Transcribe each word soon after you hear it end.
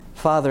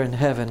Father in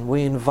heaven,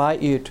 we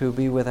invite you to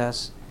be with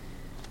us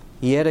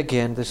yet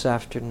again this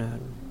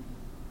afternoon.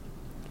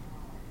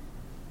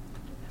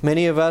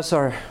 Many of us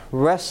are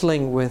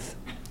wrestling with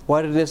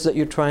what it is that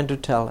you're trying to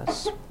tell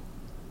us.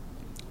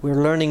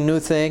 We're learning new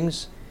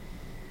things.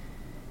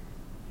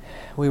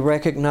 We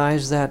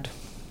recognize that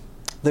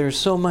there's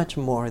so much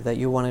more that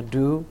you want to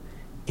do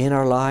in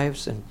our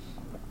lives and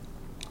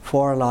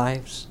for our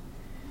lives.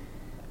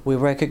 We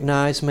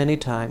recognize many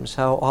times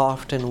how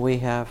often we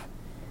have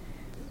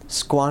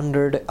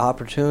squandered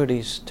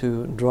opportunities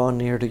to draw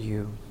near to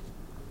you.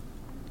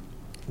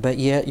 But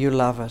yet you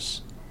love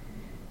us,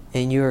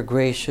 and you are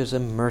gracious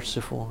and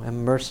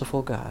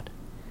merciful God.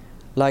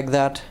 Like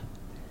that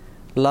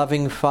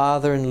loving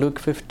Father in Luke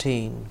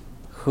 15,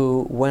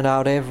 who went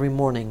out every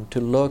morning to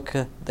look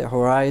at the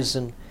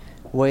horizon,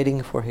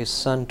 waiting for his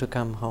son to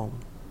come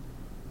home.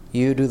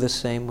 You do the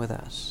same with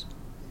us.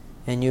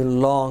 And you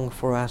long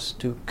for us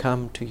to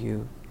come to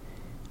you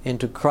and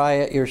to cry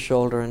at your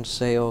shoulder and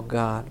say, "Oh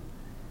God,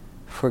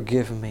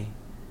 forgive me.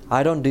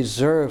 I don't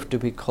deserve to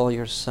be called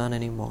your son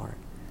anymore.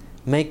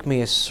 Make me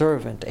a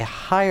servant, a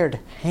hired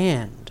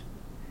hand."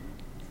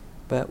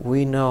 But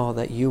we know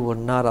that you will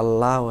not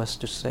allow us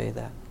to say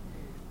that.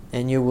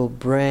 And you will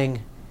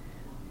bring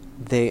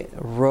the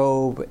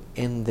robe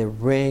and the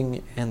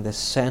ring and the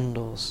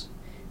sandals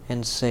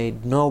and say,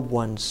 "No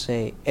one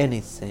say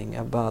anything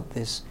about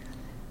this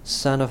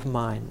son of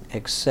mine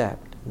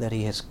except that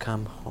he has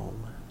come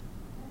home."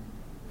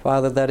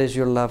 Father, that is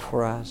your love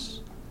for us,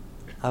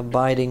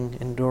 abiding,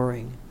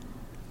 enduring.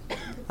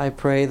 I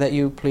pray that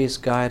you please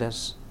guide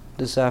us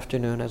this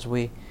afternoon as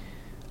we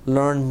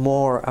learn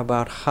more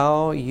about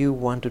how you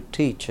want to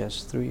teach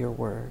us through your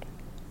word.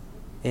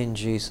 In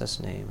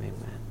Jesus' name,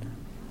 amen.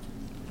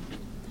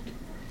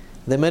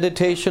 The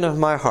meditation of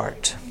my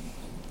heart.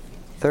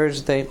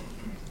 Thursday,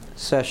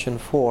 session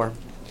 4.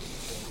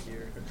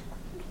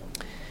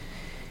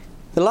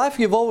 The life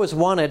you've always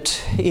wanted.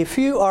 If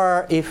you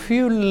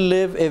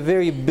live a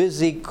very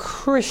busy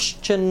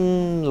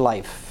Christian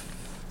life,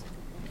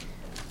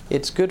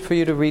 it's good for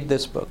you to read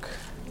this book.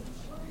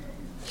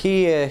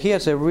 He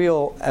has a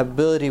real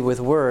ability with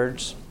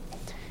words.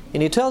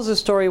 And he tells the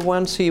story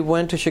once he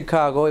went to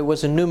Chicago. It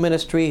was a new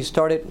ministry. He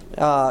started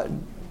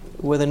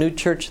with a new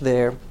church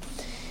there.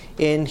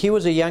 And he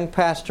was a young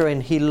pastor,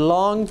 and he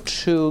longed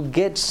to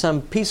get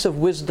some piece of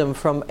wisdom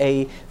from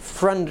a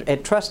friend, a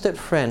trusted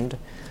friend,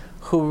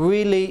 who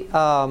really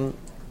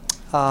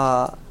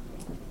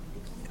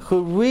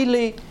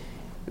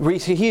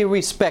he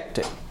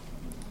respected.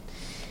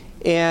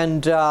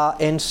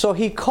 And so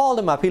he called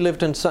him up. He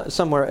lived in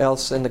somewhere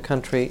else in the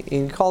country.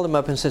 He called him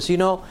up and says,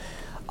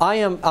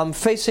 I'm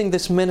facing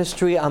this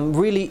ministry. I'm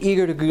really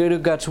eager to do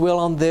God's will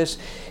on this.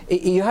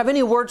 You have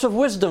any words of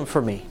wisdom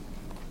for me?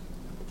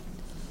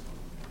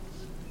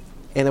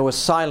 And there was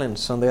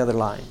silence on the other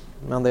line,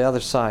 on the other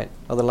side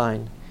of the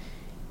line.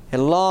 A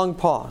long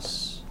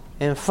pause.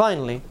 And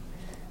finally,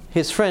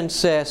 his friend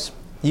says,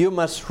 "You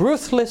must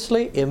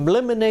ruthlessly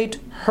eliminate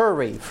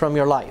hurry from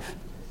your life."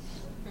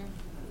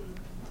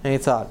 And he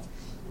thought,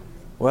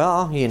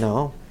 well,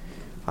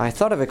 I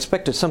thought I've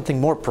expected something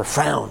more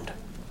profound.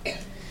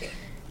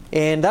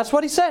 And that's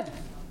what he said.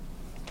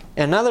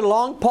 Another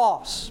long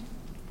pause.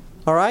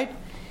 All right?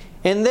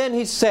 And then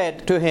he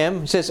said to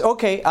him, he says,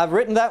 "Okay, I've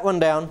written that one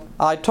down."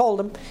 I told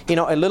him,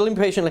 a little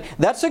impatiently,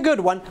 "That's a good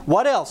one.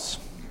 What else?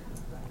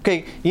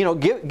 Okay,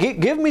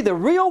 give me the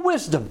real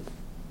wisdom."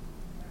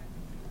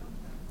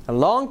 A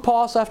long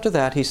pause after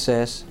that, he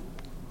says,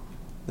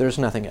 "There's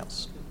nothing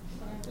else."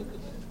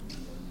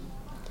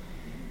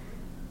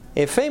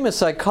 A famous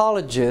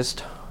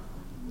psychologist,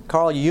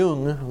 Carl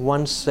Jung,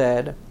 once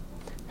said,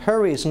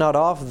 "Hurry is not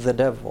of the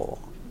devil,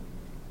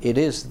 it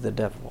is the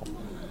devil."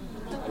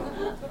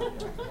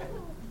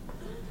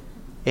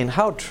 And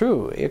how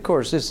true, of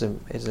course, this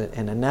is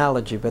an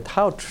analogy, but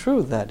how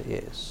true that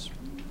is.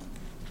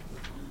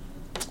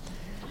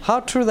 How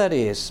true that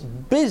is.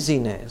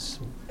 Busyness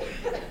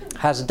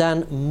has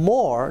done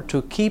more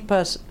to keep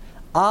us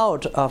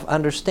out of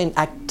understanding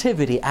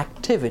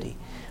activity,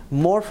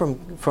 more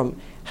from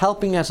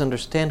helping us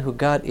understand who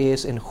God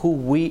is and who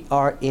we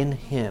are in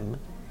Him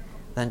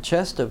than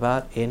just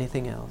about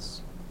anything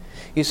else.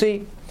 You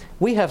see,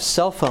 we have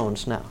cell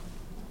phones now,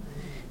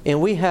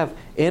 and we have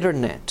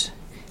internet,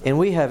 and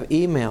we have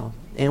email,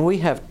 and we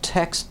have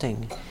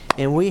texting,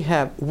 and we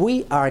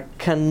are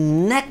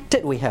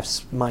connected. We have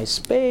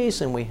MySpace,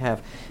 and we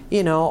have,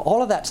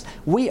 all of that.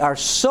 We are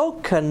so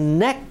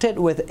connected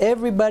with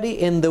everybody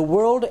in the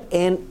world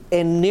and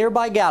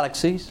nearby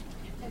galaxies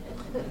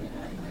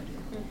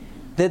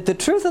that the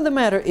truth of the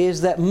matter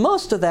is that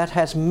most of that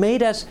has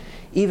made us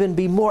even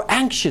be more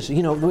anxious.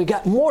 We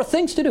got more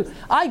things to do.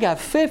 I got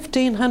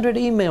 1,500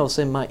 emails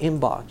in my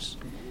inbox.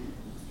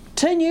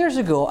 10 years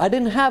ago, I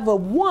didn't have a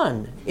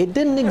one. It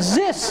didn't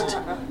exist.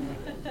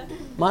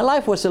 My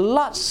life was a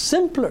lot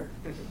simpler.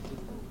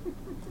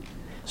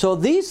 So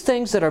these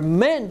things that are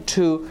meant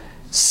to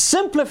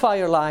simplify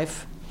your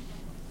life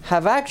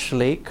have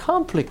actually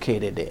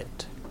complicated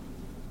it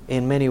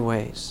in many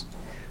ways.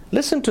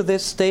 Listen to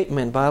this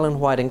statement by Ellen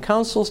White in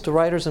Counsels to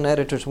Writers and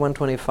Editors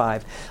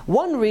 125.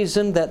 One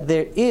reason that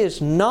there is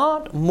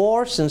not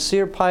more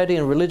sincere piety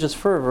and religious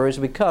fervor is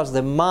because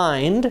the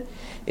mind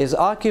is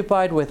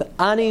occupied with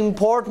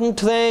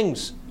unimportant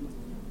things.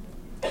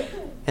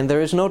 And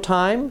there is no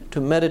time to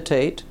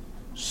meditate,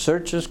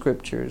 search the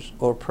Scriptures,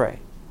 or pray.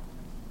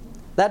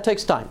 That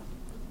takes time.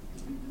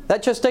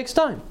 That just takes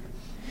time.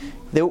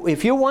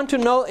 If you want to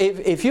know,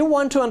 if you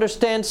want to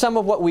understand some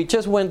of what we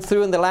just went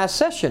through in the last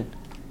session,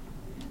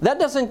 that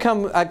doesn't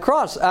come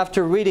across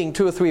after reading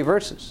 2 or 3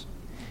 verses.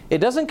 It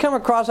doesn't come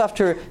across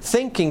after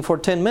thinking for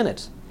 10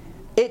 minutes.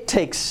 It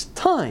takes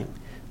time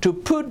to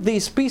put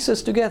these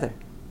pieces together.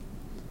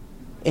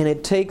 And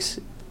it takes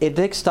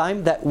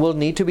time that will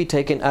need to be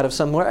taken out of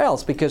somewhere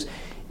else, because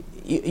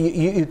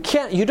you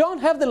don't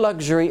have the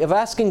luxury of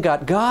asking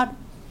God, God,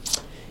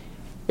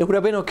 it would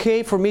have been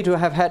okay for me to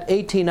have had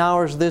 18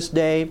 hours this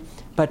day,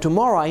 but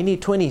tomorrow I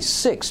need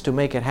 26 to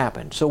make it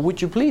happen. So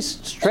would you please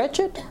stretch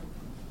it?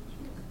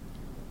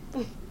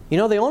 You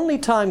know, the only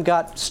time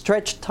God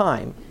stretched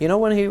time, you know,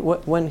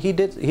 when he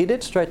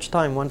did stretch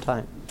time one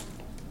time.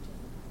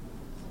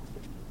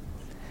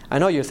 I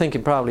know you're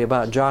thinking probably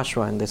about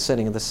Joshua and the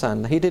setting of the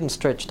sun. He didn't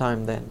stretch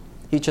time then.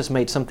 He just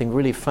made something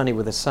really funny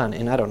with the sun,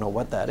 and I don't know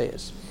what that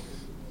is.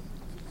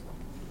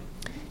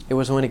 It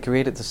was when He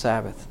created the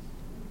Sabbath.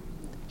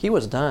 He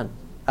was done.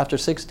 After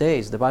 6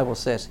 days, the Bible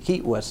says, He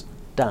was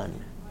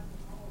done.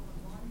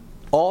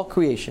 All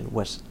creation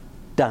was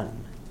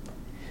done.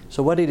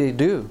 So what did He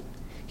do?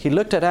 He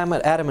looked at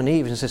Adam and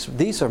Eve and says,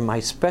 these are my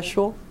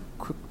special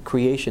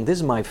creation. This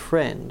is my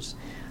friends.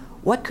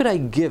 What could I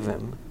give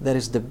them that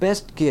is the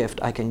best gift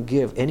I can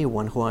give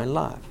anyone who I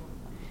love?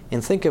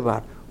 And think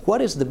about,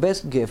 what is the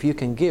best gift you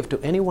can give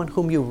to anyone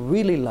whom you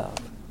really love?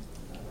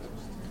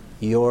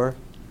 Your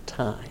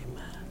time.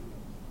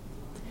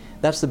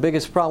 That's the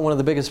biggest problem, one of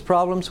the biggest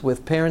problems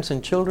with parents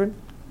and children,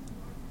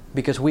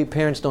 because we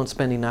parents don't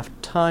spend enough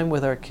time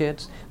with our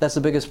kids. That's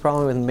the biggest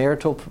problem with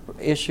marital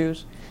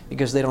issues,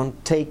 because they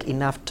don't take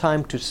enough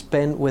time to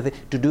spend with it,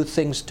 to do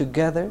things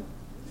together.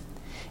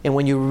 And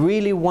when you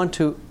really want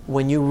to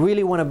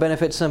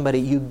benefit somebody,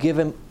 you give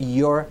them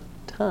your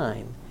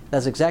time.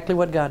 That's exactly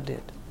what God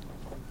did.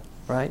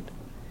 Right?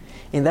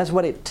 And that's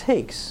what it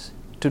takes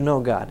to know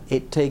God.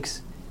 It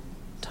takes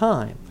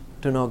time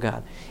to know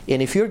God.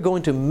 And if you're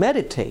going to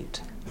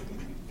meditate,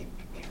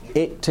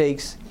 it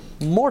takes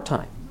more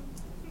time.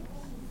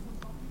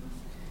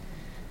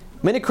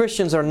 Many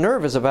Christians are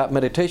nervous about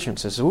meditation.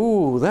 Says,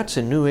 ooh, that's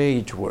a new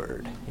age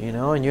word. You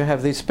know, and you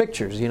have these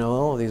pictures, you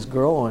know, these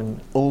girl and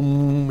you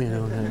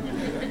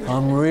know,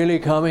 I'm really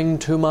coming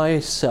to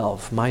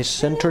myself, my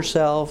center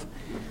self,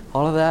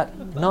 all of that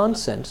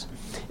nonsense.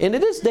 And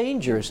it is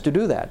dangerous to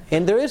do that.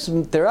 And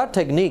there are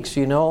techniques,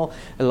 you know,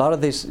 a lot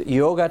of these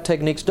yoga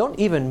techniques, don't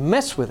even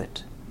mess with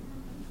it.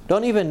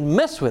 Don't even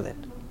mess with it.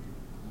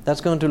 That's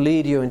going to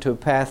lead you into a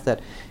path that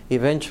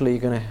eventually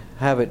you're going to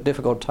have a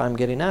difficult time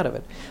getting out of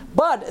it.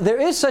 But there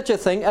is such a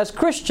thing as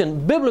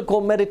Christian biblical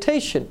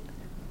meditation.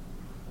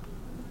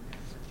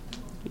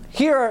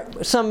 Here are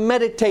some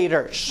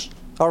meditators,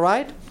 all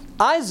right?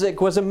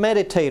 Isaac was a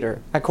meditator,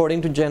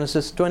 according to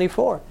Genesis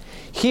 24.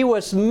 He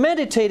was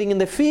meditating in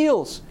the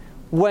fields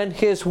when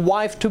his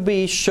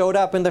wife-to-be showed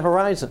up in the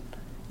horizon.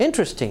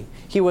 Interesting.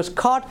 He was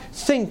caught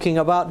thinking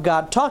about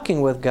God,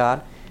 talking with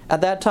God at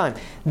that time.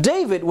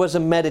 David was a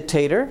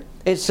meditator.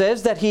 It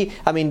says that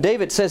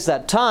David says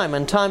that time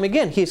and time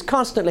again.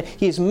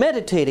 He's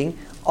meditating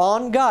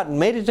on God,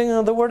 meditating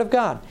on the Word of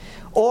God.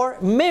 Or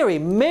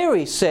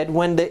Mary said,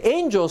 when the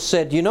angel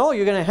said, you know,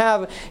 you're going to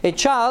have a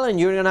child and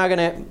you're not going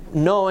to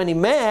know any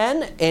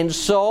man. And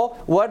so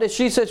what did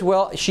she say?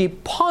 Well, she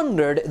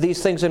pondered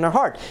these things in her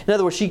heart. In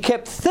other words, she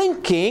kept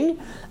thinking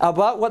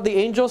about what the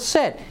angel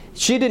said.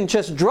 She didn't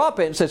just drop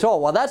it and say, oh,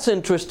 well, that's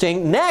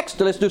interesting.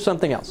 Next, let's do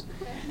something else.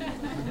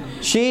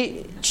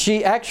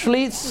 She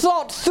actually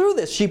thought through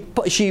this.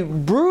 She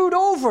brooded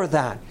over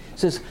that.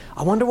 Says,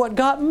 I wonder what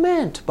God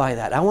meant by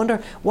that. I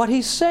wonder what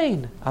He's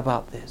saying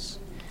about this.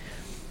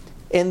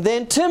 And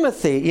then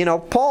Timothy, you know,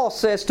 Paul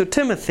says to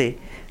Timothy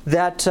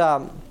that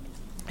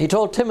he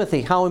told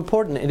Timothy how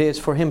important it is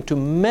for him to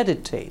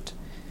meditate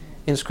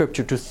in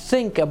Scripture, to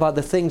think about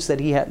the things that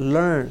he had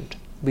learned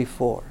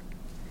before.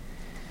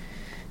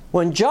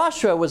 When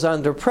Joshua was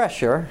under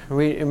pressure,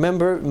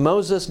 remember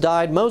Moses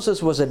died.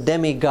 Moses was a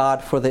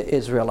demigod for the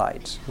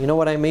Israelites. You know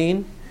what I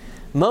mean?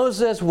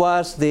 Moses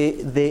was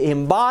the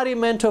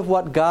embodiment of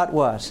what God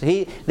was.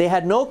 They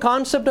had no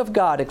concept of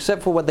God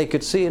except for what they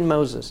could see in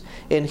Moses.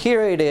 And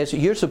here it is,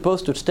 you're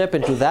supposed to step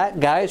into that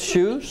guy's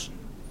shoes.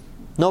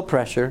 No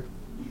pressure.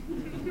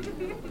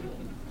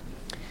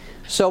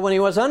 So when he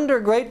was under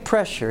great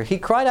pressure, he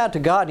cried out to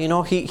God. You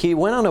know, he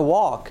went on a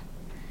walk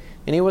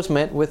and he was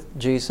met with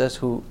Jesus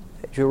who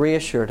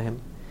reassured him.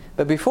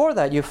 But before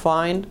that,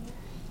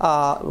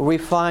 we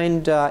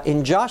find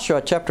in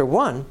Joshua chapter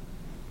 1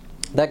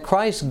 that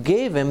Christ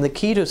gave him the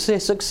key to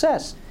his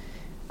success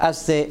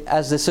as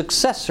the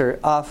successor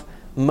of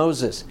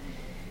Moses.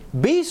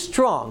 Be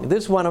strong.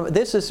 This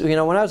is, when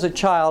I was a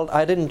child,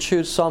 I didn't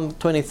choose Psalm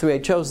 23. I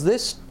chose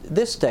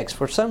this text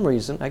for some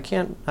reason. I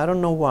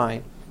don't know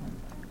why.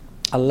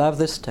 I love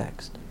this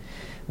text.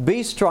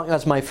 Be strong.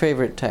 That's my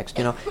favorite text,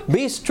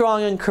 Be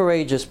strong and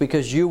courageous,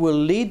 because you will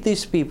lead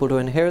these people to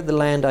inherit the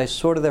land I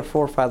swore to their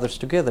forefathers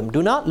to give them.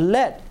 Do not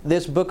let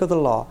this book of the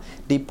law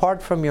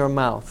depart from your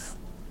mouth.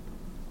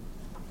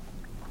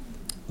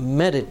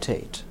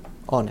 Meditate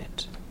on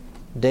it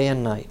day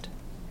and night.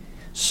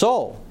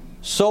 So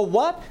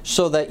what?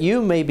 So that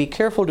you may be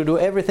careful to do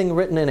everything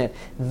written in it.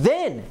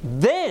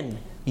 Then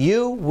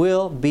you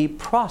will be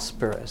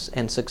prosperous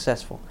and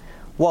successful.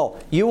 Whoa,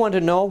 you want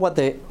to know what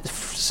the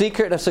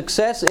secret of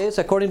success is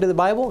according to the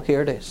Bible?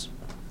 Here it is.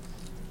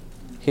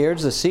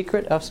 Here's the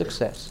secret of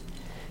success.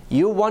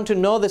 You want to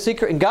know the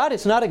secret? God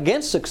is not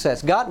against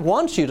success. God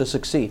wants you to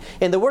succeed.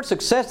 And the word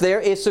success there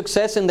is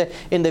success in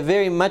the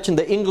very much in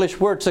the English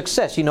word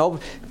success.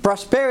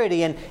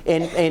 Prosperity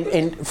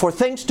and for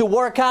things to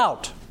work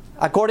out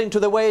according to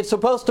the way it's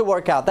supposed to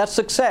work out. That's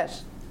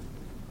success.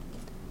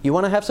 You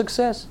want to have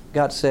success?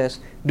 God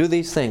says, do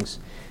these things.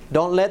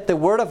 Don't let the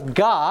Word of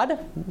God,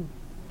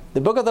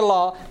 the book of the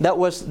law, that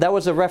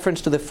was a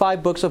reference to the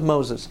 5 books of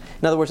Moses.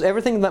 In other words,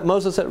 everything that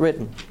Moses had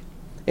written.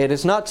 It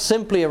is not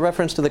simply a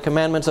reference to the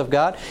commandments of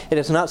God. It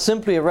is not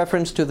simply a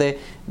reference to the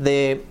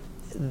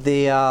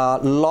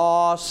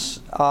laws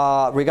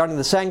regarding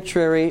the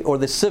sanctuary or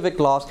the civic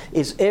laws.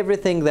 It's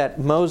everything that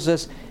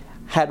Moses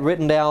had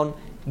written down,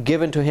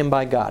 given to him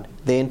by God.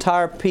 The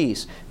entire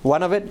piece.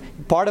 Part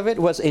of it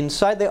was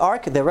inside the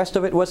ark. The rest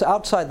of it was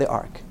outside the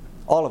ark.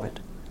 All of it.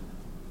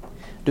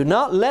 Do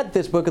not let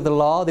this book of the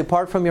law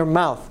depart from your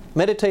mouth.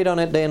 Meditate on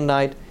it day and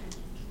night,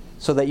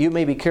 so that you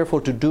may be careful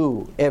to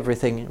do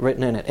everything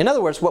written in it. In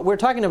other words, what we're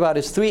talking about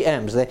is 3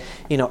 M's.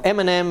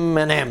 M&M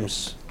and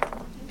M's.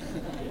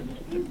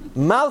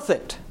 Mouth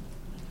it.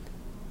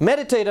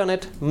 Meditate on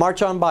it.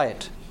 March on by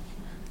it.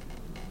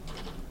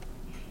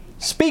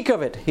 Speak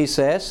of it, he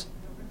says.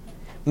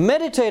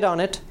 Meditate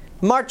on it.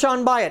 March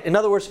on by it. In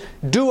other words,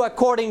 do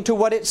according to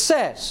what it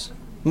says.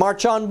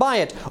 March on by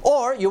it.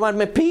 Or, you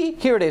want a P?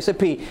 Here it is, a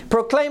P.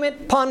 Proclaim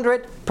it, ponder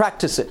it,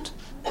 practice it.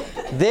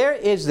 There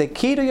is the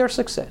key to your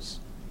success.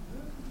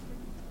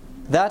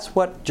 That's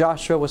what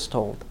Joshua was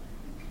told.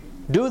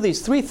 Do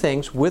these 3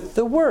 things with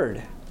the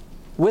Word.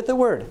 With the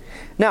Word.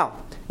 Now,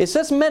 it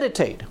says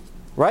meditate,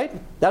 right?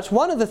 That's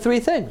one of the 3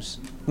 things.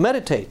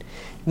 Meditate.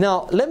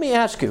 Now, let me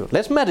ask you,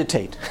 let's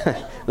meditate.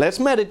 Let's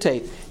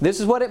meditate. This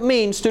is what it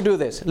means to do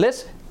this.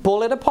 Let's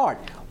pull it apart.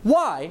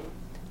 Why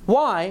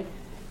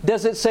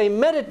does it say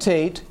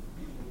meditate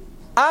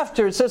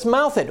after it says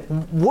mouth it?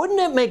 Wouldn't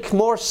it make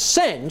more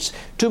sense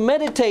to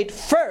meditate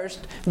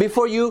first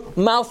before you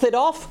mouth it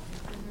off?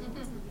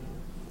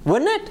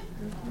 Wouldn't it?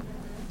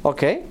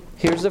 Okay,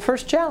 here's the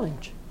first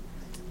challenge.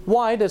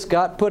 Why does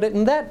God put it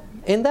in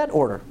that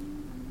order?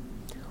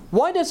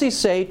 Why does He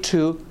say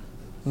to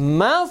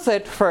mouth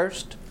it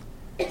first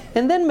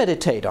and then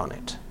meditate on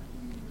it?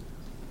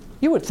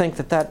 You would think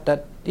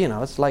that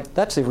it's like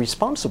that's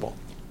irresponsible.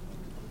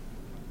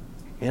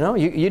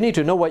 You need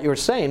to know what you're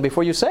saying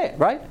before you say it,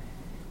 right?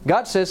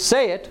 God says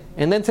say it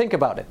and then think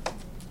about it.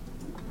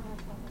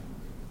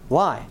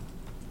 Why?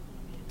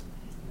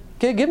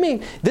 Okay,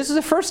 this is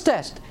the first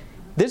test.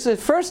 This is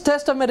the first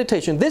test of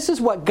meditation. This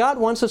is what God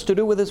wants us to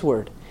do with His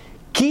Word.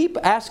 Keep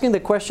asking the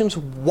questions,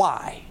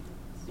 why?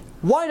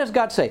 Why does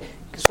God say?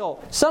 So,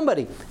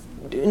 somebody,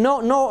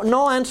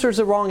 no answer is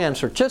the wrong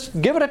answer.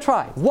 Just give it a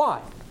try.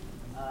 Why?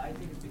 I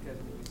think it's because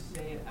when you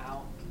say it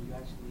out, you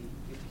actually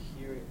get to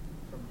hear it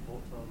from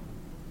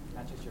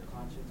not just your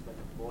conscience, but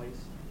your voice.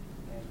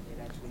 And you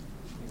can actually...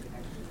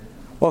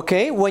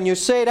 Okay, when you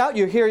say it out,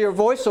 you hear your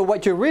voice. So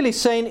what you're really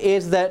saying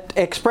is that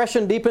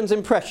expression deepens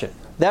impression.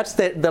 That's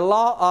the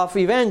law of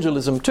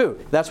evangelism too.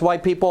 That's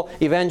why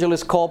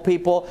evangelists call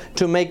people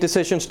to make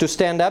decisions to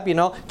stand up.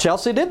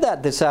 Chelsea did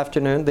that this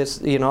afternoon,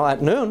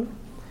 at noon.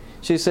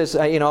 She says,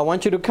 I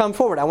want you to come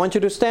forward. I want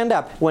you to stand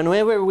up.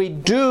 Whenever we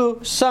do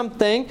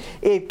something,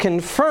 it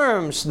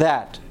confirms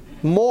that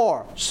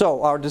more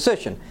so, our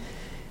decision.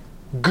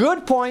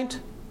 Good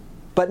point,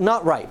 but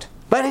not right.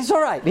 But it's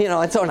all right.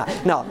 It's all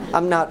right. No,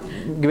 I'm not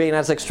being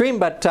as extreme,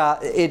 but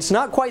it's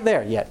not quite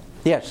there yet.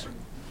 Yes?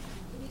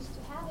 We used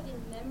to have it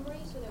in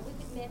memory so that we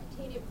could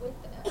meditate it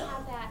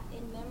have that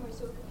in memory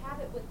so we could have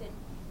it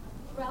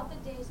throughout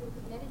the day so we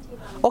could meditate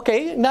on it.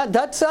 Okay, now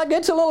that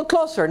gets a little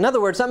closer. In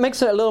other words, that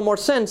makes a little more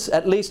sense,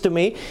 at least to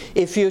me.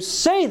 If you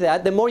say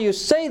that, the more you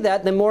say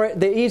that,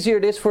 the easier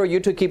it is for you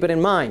to keep it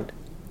in mind.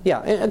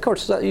 Yeah, and of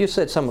course, you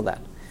said some of that.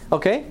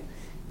 Okay?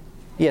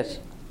 Yes?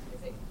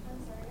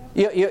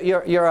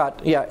 You're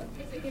out. Yeah. Is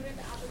it given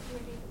the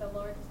opportunity for the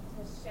Lord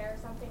to share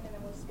something and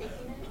then we're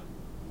speaking it?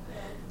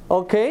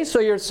 Okay,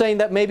 so you're saying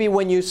that maybe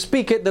when you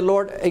speak it,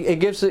 it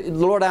gives the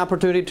Lord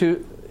opportunity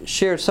to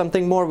share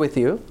something more with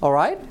you. All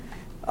right?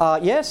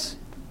 Yes?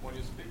 When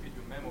you speak it,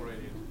 you memorize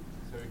it,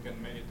 so you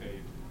can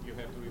meditate. You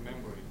have to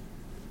remember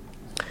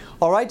it.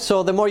 All right,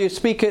 so the more you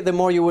speak it, the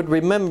more you would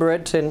remember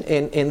it,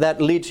 and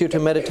that leads you to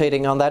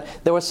meditating on that.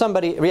 There was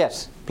somebody,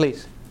 yes,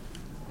 please.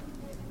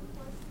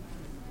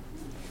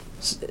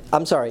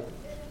 I'm sorry.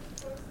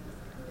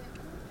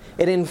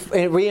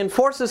 It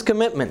reinforces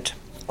commitment.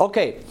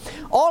 Okay.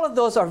 All of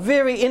those are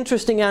very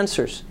interesting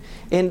answers.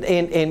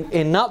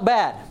 And not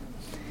bad.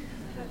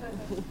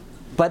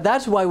 But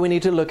that's why we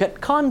need to look at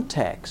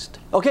context.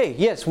 Okay,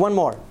 yes, one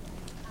more. I was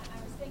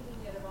thinking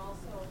that it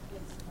also,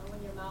 it's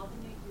when you're mouthing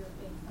it, you're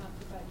being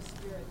prompted by the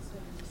Spirit, so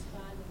you're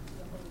responding to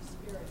the Holy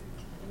Spirit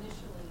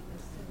initially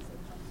as soon as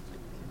it comes to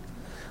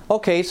you.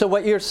 Okay, so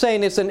what you're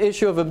saying is an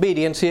issue of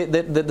obedience.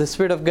 The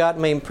Spirit of God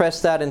may impress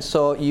that, and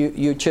so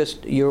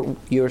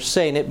you're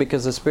saying it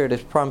because the Spirit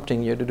is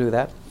prompting you to do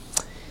that.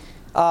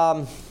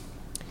 I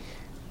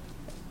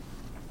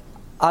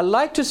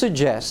like to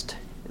suggest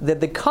that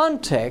the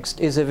context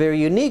is a very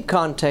unique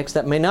context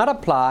that may not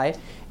apply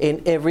in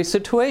every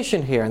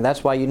situation here. And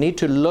that's why you need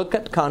to look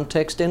at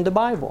context in the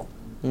Bible.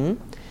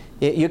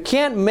 You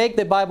can't make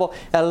the Bible...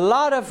 A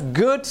lot of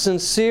good,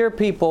 sincere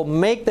people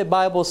make the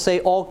Bible say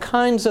all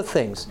kinds of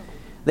things.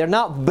 They're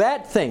not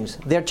bad things.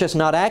 They're just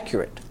not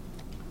accurate.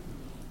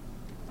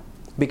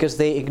 Because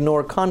they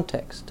ignore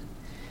context.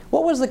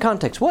 What was the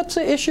context? What's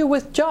the issue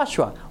with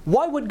Joshua?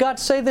 Why would God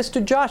say this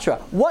to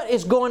Joshua? What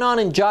is going on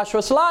in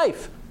Joshua's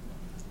life?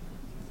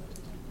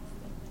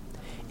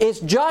 Is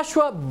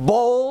Joshua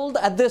bold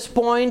at this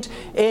point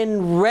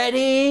and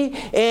ready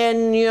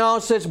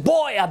and, says,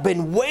 boy, I've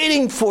been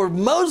waiting for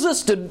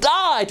Moses to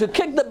die to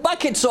kick the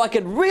bucket so I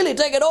can really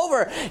take it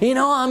over.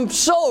 I'm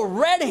so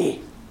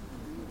ready.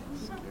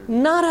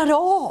 Not at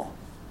all.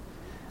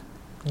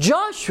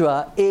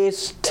 Joshua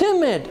is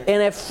timid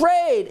and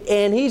afraid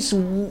and he's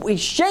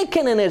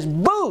shaking in his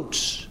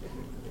boots.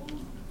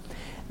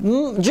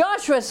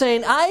 Joshua is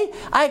saying,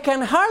 I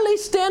can hardly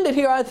stand it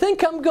here. I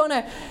think I'm going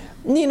to,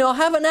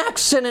 have an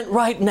accident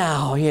right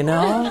now,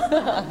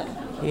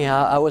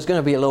 Yeah, I was going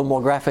to be a little more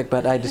graphic,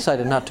 but I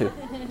decided not to.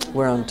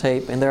 We're on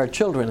tape, and there are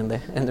children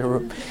in the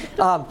room.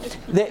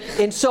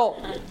 And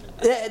so,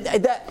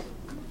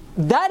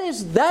 that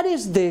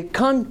is the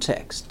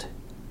context.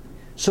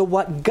 So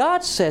when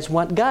God says,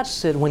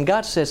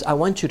 I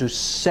want you to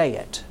say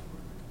it,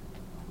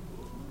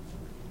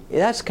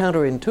 that's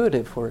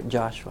counterintuitive for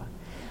Joshua.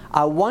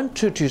 I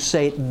want you to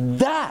say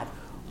that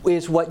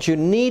is what you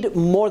need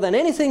more than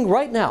anything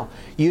right now.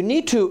 You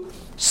need to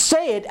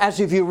say it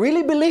as if you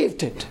really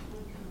believed it.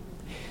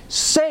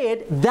 Say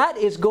it. That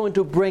is going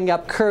to bring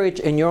up courage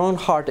in your own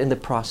heart in the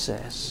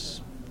process.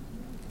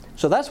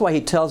 So that's why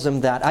he tells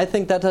them that. I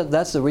think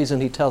that's the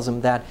reason he tells them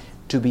that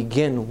to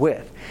begin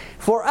with.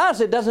 For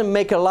us, it doesn't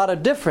make a lot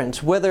of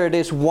difference whether it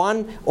is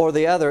one or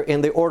the other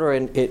in the order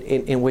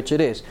in which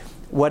it is.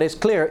 What is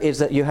clear is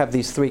that you have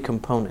these three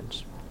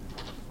components.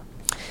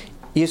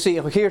 You see,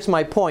 here's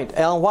my point.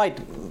 Ellen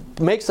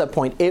White makes that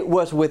point. It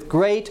was with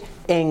great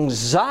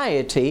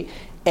anxiety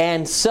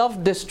and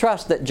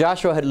self-distrust that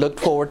Joshua had looked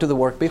forward to the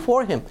work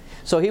before him.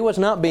 So he was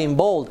not being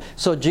bold.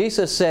 So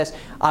Jesus says,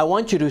 I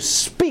want you to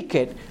speak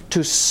it,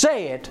 to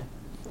say it,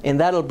 and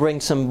that'll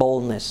bring some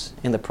boldness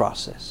in the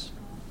process.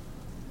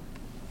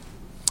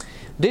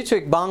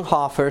 Dietrich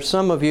Bonhoeffer,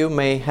 some of you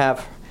may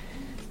have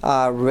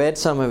read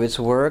some of his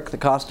work, The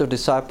Cost of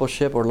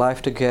Discipleship or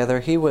Life Together.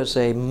 He was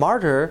a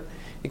martyr,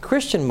 a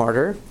Christian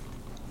martyr,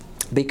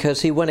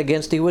 because he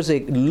was a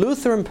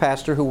Lutheran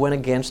pastor who went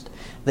against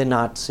the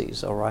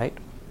Nazis, all right?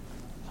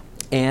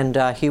 And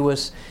he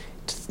was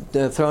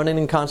thrown in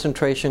a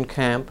concentration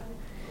camp.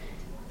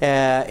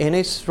 And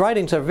his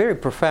writings are very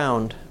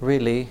profound,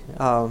 really.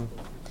 And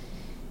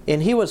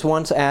he was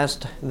once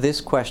asked this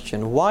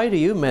question, why do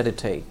you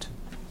meditate?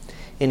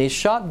 And he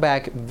shot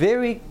back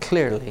very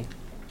clearly.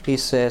 He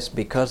says,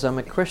 because I'm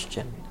a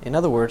Christian. In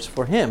other words,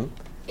 for him,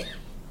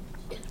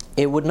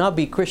 it would not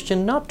be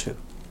Christian not to.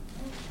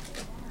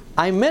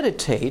 I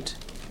meditate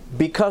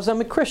because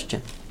I'm a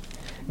Christian.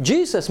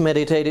 Jesus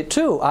meditated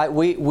too.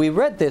 We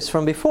read this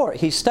from before.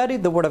 He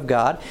studied the Word of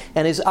God,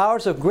 and his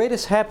hours of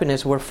greatest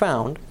happiness were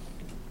found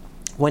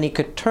when he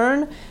could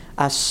turn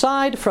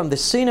aside from the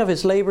scene of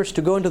his labors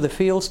to go into the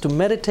fields to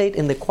meditate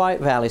in the quiet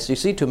valleys. You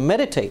see, to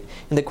meditate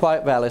in the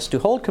quiet valleys, to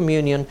hold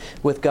communion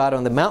with God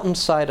on the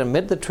mountainside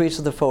amid the trees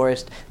of the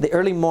forest. The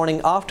early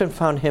morning often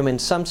found him in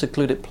some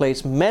secluded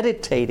place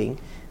meditating,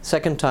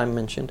 second time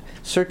mentioned,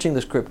 searching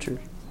the Scriptures,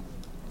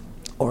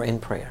 or in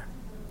prayer.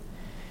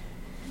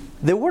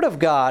 The Word of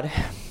God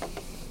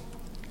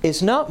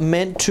is not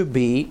meant to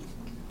be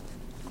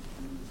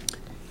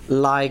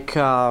like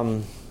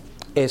a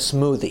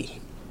smoothie.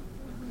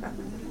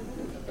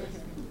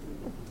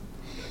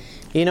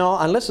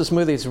 Unless the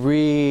smoothie is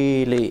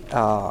really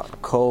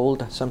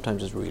cold,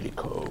 sometimes it's really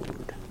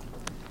cold.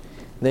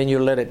 Then you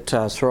let it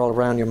swirl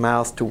around your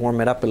mouth to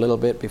warm it up a little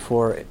bit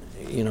before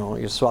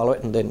you swallow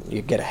it, and then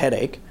you get a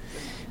headache.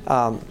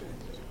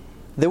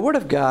 The Word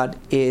of God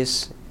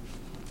is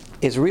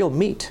real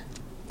meat.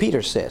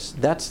 Peter says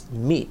that's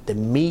meat, the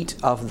meat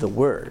of the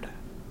Word.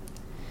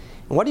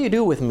 And what do you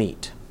do with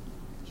meat?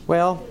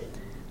 Well,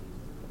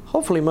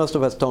 hopefully most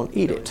of us don't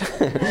eat it.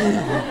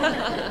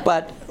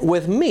 But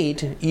with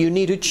meat, you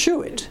need to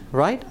chew it,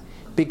 right?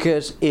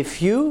 Because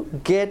if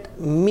you get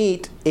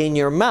meat in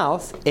your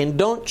mouth and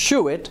don't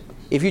chew it,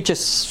 If you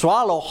just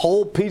swallow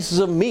whole pieces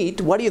of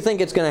meat, what do you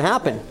think is going to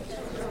happen?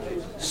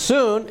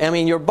 Soon,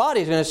 your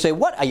body's going to say,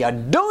 what are you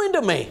doing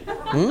to me?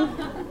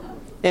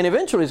 And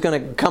eventually it's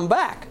going to come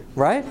back,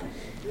 right?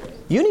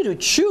 You need to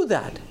chew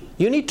that.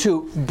 You need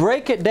to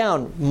break it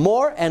down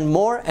more and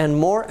more and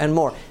more and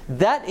more.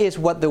 That is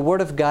what the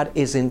Word of God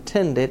is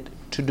intended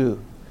to do.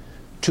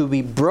 To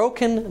be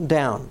broken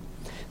down.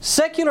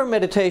 Secular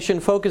meditation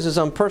focuses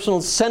on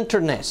personal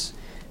centeredness.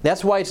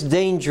 That's why it's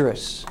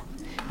dangerous.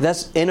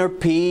 That's inner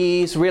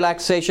peace,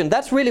 relaxation.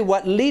 That's really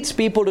what leads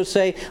people to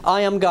say,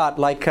 I am God.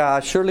 Like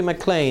Shirley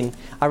MacLaine.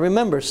 I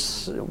remember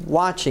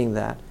watching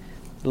that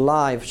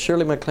live.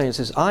 Shirley MacLaine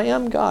says, I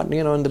am God,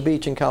 on the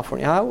beach in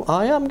California.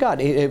 I am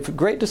God.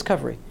 Great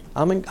discovery.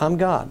 I'm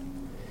God.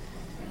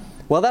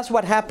 Well, that's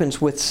what happens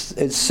with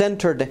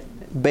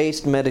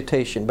centered-based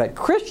meditation. But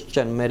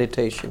Christian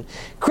meditation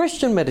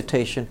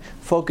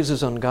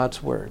focuses on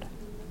God's Word.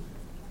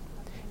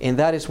 And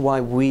that is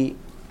why we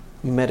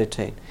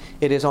meditate.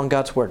 It is on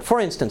God's Word. For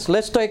instance,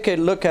 let's take a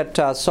look at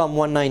Psalm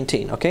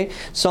 119, okay?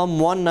 Psalm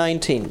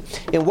 119.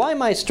 And why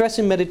am I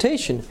stressing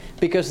meditation?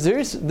 Because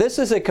this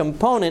is a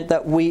component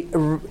that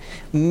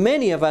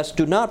many of us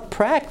do not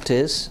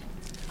practice,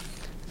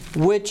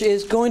 which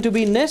is going to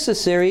be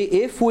necessary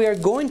if we are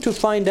going to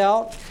find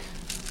out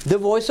the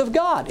voice of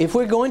God, if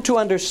we're going to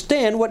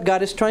understand what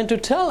God is trying to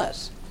tell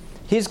us.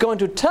 He's going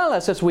to tell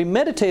us as we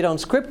meditate on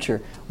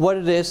Scripture what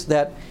it is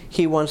that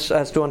He wants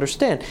us to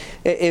understand.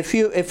 A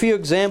few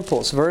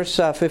examples. Verse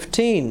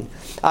 15.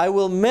 I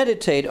will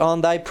meditate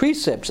on Thy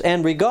precepts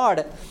and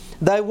regard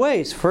Thy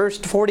ways. Verse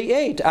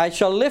 48. I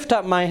shall lift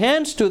up my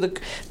hands to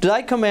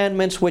Thy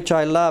commandments which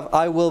I love.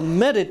 I will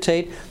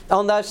meditate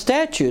on Thy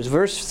statutes.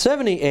 Verse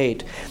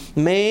 78.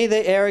 May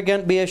the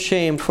arrogant be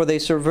ashamed, for they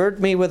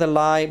subvert me with a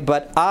lie,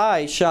 but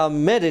I shall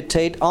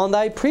meditate on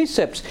Thy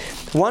precepts.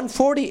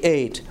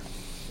 148.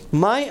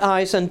 My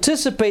eyes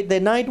anticipate the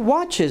night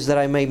watches that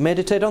I may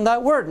meditate on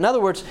that word. In other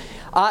words,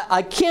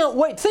 I can't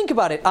wait. Think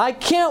about it. I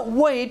can't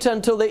wait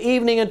until the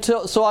evening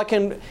so I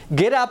can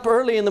get up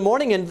early in the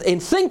morning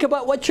and think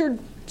about what you're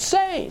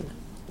saying.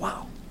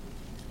 Wow.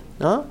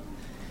 Huh?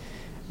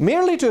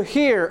 Merely to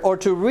hear or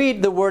to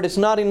read the word is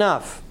not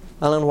enough,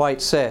 Ellen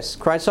White says.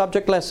 Christ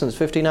Object Lessons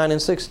 59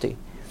 and 60.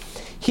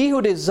 He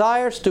who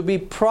desires to be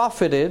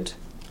profited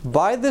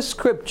by the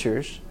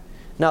Scriptures,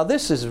 now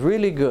this is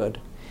really good.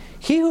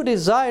 He who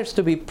desires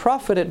to be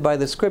profited by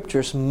the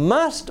Scriptures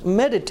must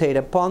meditate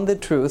upon the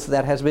truth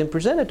that has been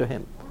presented to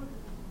him.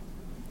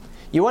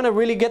 You want to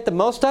really get the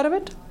most out of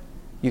it?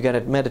 You got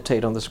to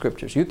meditate on the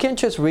Scriptures. You can't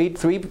just read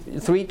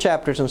three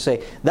chapters and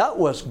say, that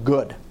was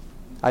good.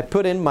 I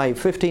put in my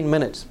 15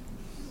 minutes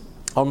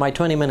or my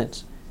 20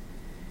 minutes.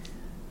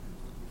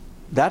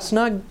 That's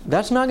not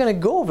going to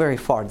go very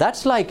far.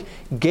 That's like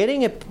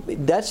getting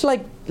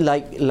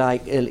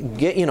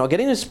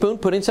getting a spoon,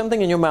 putting something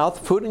in your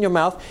mouth, food in your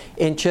mouth,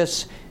 and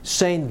just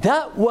saying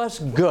that was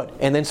good,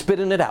 and then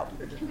spitting it out.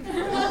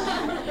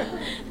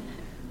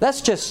 That's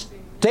just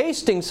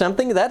tasting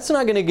something. That's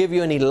not going to give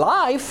you any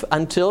life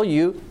until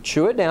you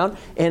chew it down,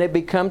 and it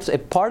becomes a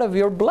part of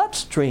your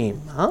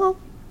bloodstream. Huh?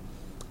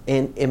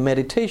 And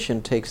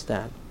meditation takes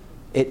that.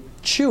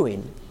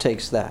 Chewing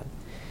takes that.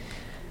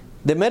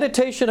 The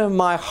meditation of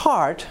my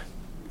heart,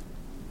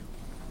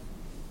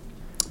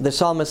 the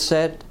psalmist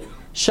said,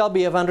 shall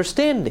be of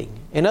understanding.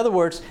 In other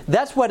words,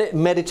 that's what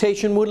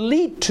meditation would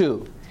lead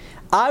to.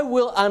 I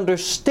will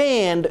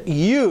understand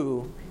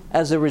you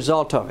as a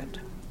result of it.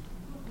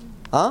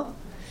 Huh?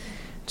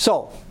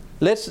 So,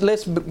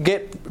 let's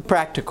get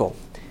practical.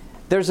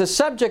 There's a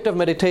subject of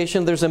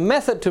meditation, there's a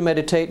method to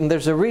meditate, and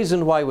there's a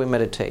reason why we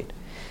meditate.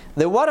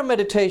 The what of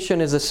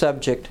meditation is the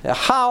subject. The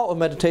how of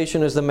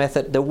meditation is the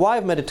method. The why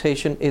of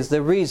meditation is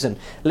the reason.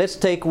 Let's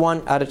take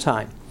one at a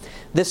time.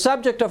 The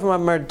subject of my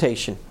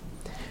meditation.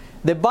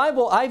 The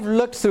Bible, I've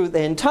looked through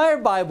the entire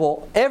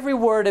Bible, every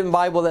word in the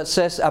Bible that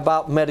says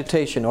about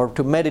meditation, or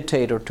to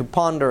meditate, or to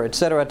ponder,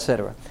 etc.,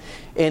 etc.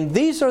 And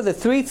these are the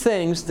three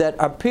things that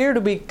appear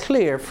to be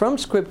clear from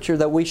Scripture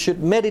that we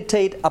should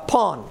meditate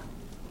upon.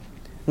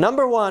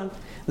 Number one,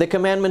 the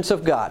commandments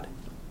of God.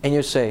 And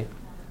you say,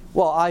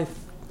 well,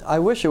 I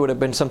wish it would have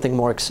been something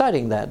more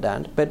exciting than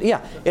that. But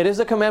yeah, it is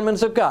the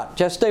commandments of God.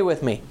 Just stay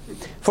with me.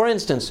 For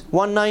instance,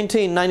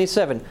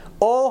 119:97.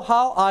 Oh,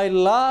 how I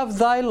love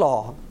Thy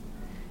law.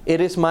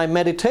 It is my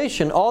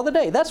meditation all the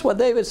day. That's what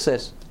David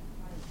says.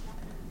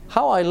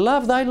 How I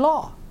love Thy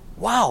law.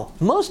 Wow,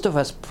 most of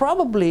us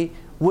probably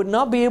would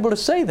not be able to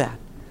say that.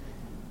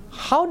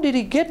 How did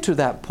he get to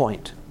that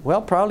point?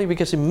 Well, probably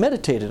because he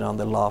meditated on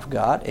the law of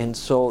God, and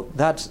so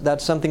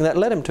that's something that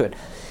led him to it.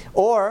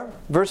 Or,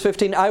 verse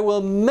 15, I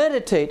will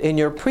meditate in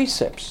your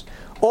precepts.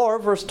 Or,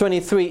 verse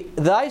 23,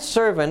 thy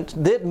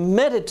servant did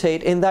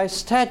meditate in thy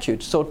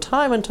statutes. So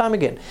time and time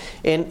again.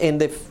 In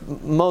the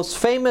most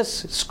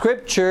famous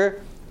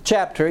scripture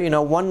chapter,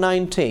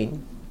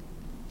 119,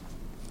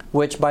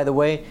 which, by the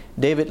way,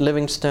 David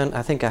Livingstone,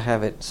 I think I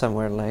have it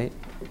somewhere late.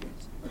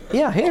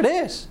 Yeah, here it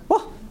is.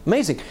 Well,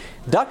 amazing.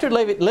 Dr.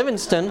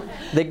 Livingstone,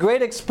 the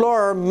great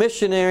explorer,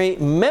 missionary,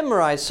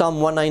 memorized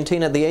Psalm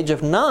 119 at the age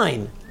of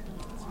 9.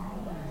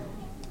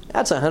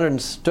 That's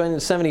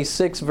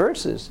 176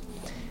 verses.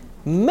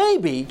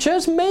 Maybe,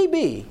 just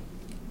maybe,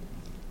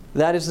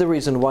 that is the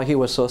reason why he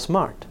was so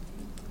smart.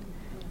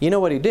 You know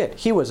what he did?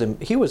 He was a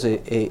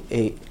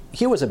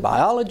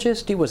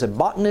biologist, he was a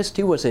botanist,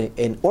 he was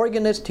an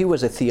organist, he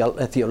was a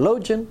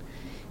theologian,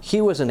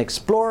 he was an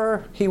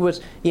explorer, he was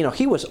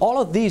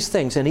all of these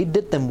things, and he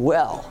did them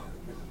well.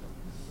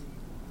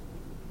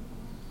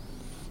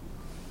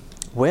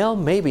 Well,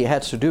 maybe it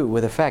has to do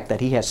with the fact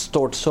that he has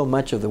stored so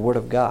much of the Word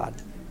of God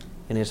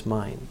in his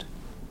mind.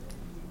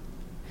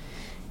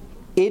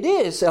 It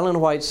is, Ellen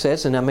White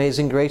says in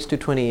Amazing Grace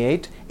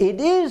 2:28, it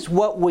is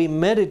what we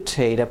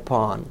meditate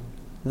upon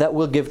that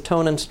will give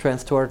tone and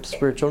strength to our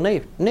spiritual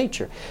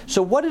nature.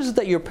 So what is it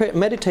that you're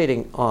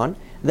meditating on?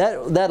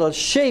 That'll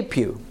shape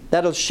you.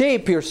 That'll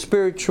shape your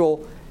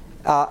spiritual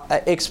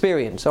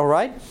experience, all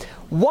right?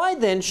 Why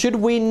then should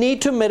we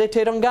need to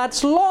meditate on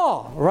God's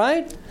law,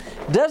 right?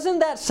 Doesn't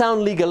that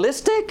sound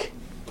legalistic?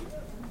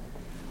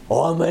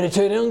 Oh, I'm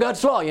meditating on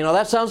God's law.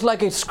 That sounds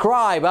like a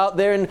scribe out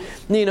there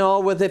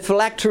with the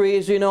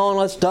phylacteries, and all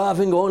that stuff,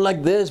 and going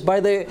like this by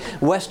the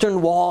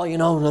Western Wall,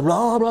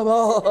 blah, blah,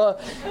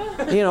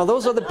 blah.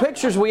 Those are the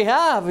pictures we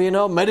have,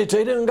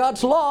 meditating on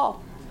God's law.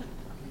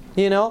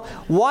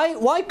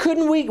 Why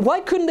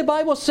couldn't the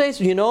Bible say,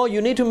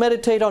 you need to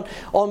meditate on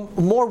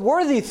more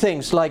worthy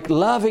things like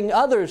loving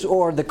others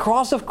or the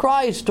cross of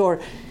Christ but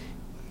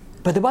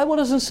the Bible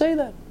doesn't say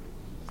that.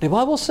 The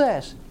Bible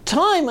says,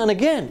 time and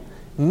again,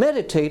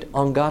 meditate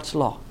on God's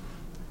law.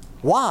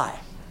 Why?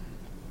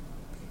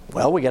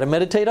 Well, we got to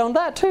meditate on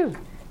that too.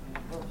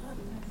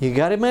 You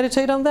got to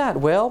meditate on that.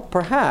 Well,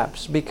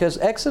 perhaps because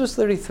Exodus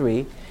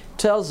 33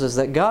 tells us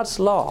that God's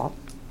law,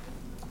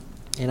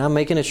 and I'm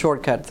making a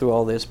shortcut through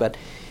all this, but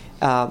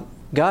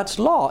God's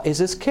law is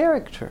His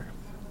character.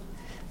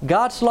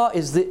 God's law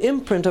is the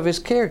imprint of His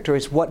character.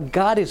 It's what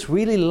God is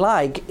really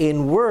like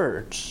in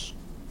words.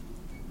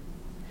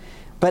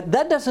 But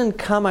that doesn't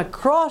come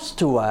across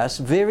to us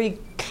very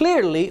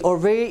clearly or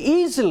very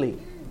easily,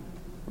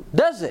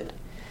 does it?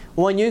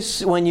 When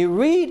you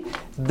read,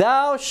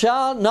 "Thou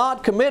shalt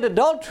not commit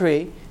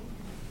adultery,"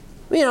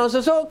 it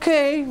says,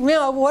 okay,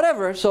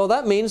 whatever. So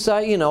that means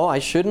I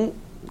shouldn't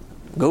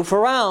goof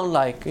around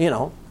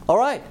all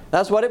right,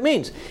 that's what it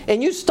means.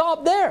 And you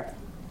stop there,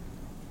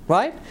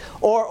 right?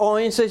 Or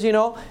it says, you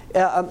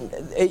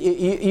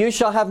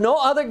shall have no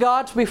other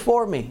gods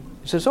before me.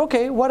 It says,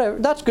 okay, whatever,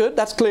 that's good,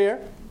 that's clear.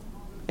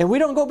 And we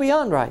don't go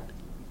beyond, right?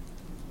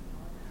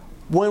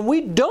 When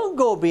we don't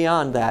go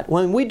beyond that,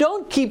 when we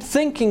don't keep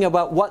thinking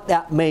about what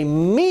that may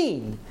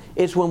mean,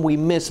 is when we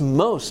miss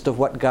most of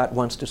what God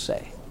wants to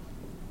say.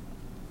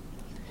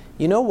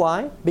 You know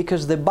why?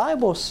 Because the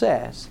Bible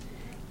says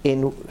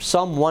in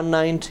Psalm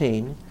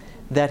 119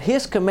 that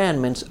His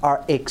commandments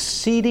are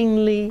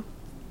exceedingly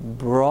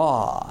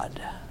broad.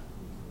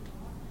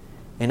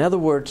 In other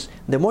words,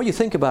 the more you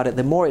think about it,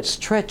 the more it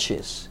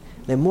stretches.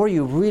 The more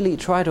you really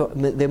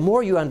the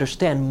more you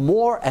understand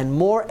more and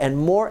more and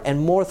more and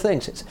more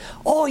things. It's,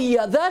 oh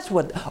yeah, that's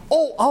what,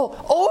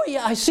 oh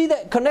yeah, I see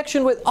that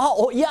connection with,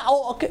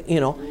 okay.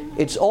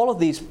 It's all of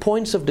these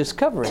points of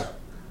discovery.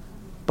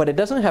 But it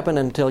doesn't happen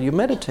until you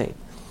meditate.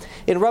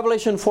 In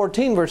Revelation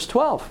 14 verse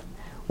 12,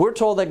 we're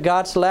told that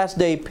God's last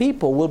day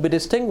people will be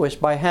distinguished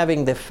by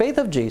having the faith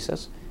of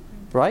Jesus,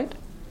 right?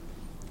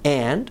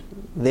 And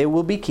they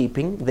will be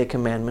keeping the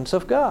commandments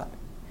of God.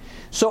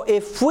 So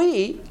if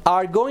we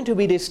are going to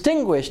be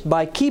distinguished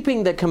by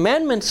keeping the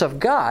commandments of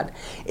God,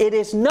 it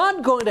is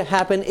not going to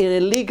happen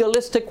in a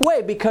legalistic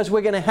way because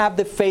we're going to have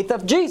the faith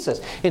of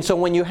Jesus. And so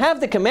when you have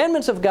the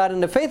commandments of God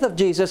and the faith of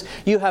Jesus,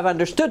 you have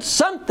understood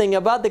something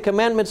about the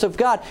commandments of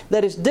God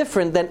that is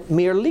different than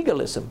mere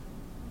legalism.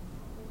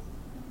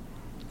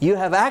 You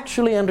have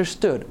actually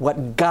understood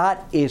what God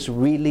is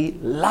really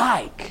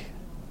like.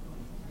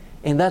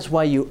 And that's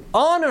why you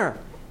honor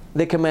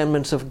the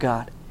commandments of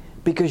God.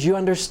 Because you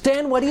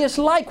understand what He is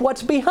like,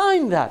 what's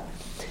behind that.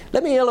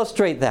 Let me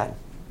illustrate that.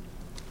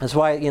 That's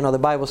why, the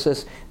Bible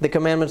says the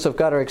commandments of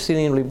God are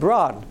exceedingly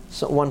broad.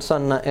 So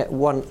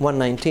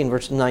 119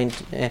 verse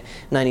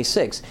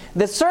 96.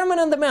 The Sermon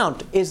on the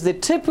Mount is the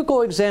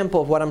typical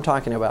example of what I'm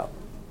talking about.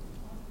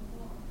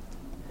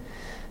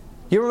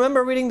 You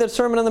remember reading the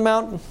Sermon on the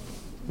Mount?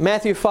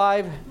 Matthew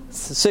 5,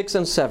 6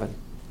 and 7,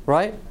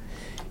 right?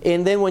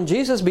 And then when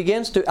Jesus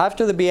begins to,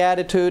 after the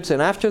Beatitudes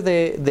and after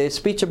the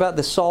speech about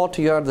the salt,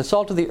 you are the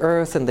salt of the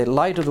earth and the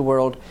light of the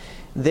world,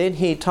 then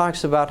He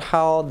talks about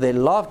how they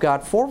love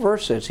God. 4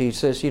 verses. He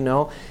says,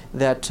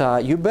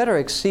 that you better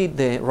exceed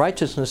the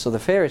righteousness of the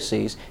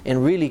Pharisees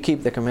and really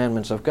keep the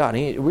commandments of God.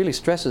 He really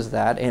stresses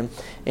that, and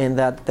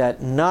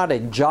that not a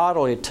jot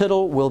or a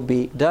tittle will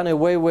be done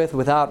away with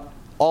without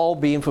all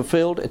being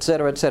fulfilled,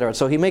 etc., etc.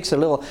 So he makes a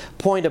little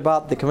point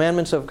about the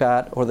commandments of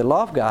God or the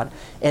law of God,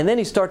 and then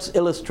he starts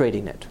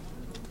illustrating it.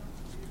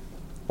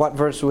 What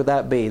verse would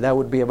that be? That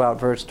would be about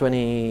verse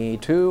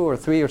 22 or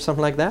 3 or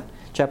something like that,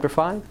 chapter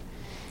 5.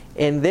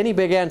 And then he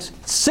begins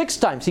 6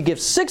 times. He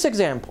gives 6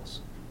 examples.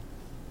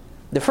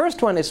 The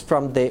first one is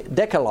from the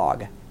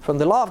Decalogue, from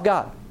the law of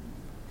God.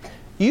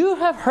 You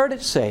have heard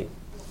it say,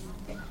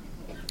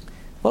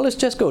 Well, let's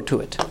just go to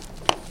it.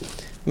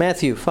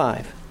 Matthew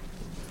 5.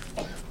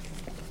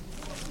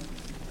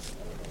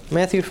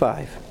 Matthew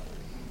 5.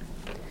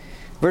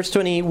 Verse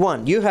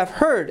 21. You have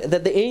heard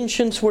that the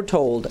ancients were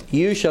told,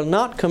 you shall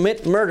not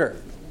commit murder.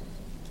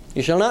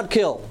 You shall not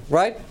kill.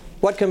 Right?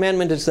 What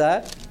commandment is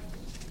that?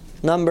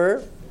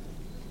 Number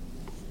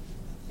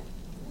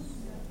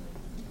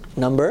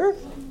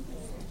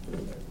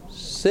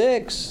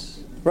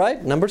 6.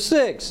 Right? Number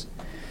 6.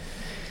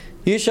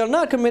 You shall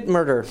not commit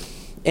murder.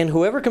 And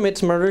whoever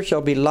commits murder shall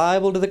be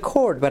liable to the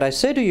court. But I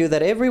say to you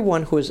that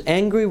everyone who is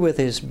angry with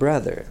his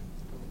brother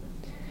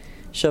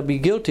shall be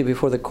guilty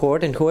before the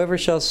court, and whoever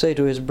shall say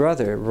to his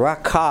brother,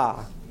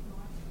 Raka,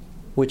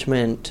 which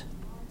meant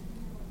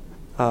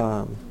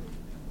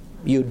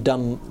you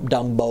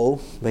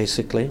dumbo,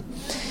 basically,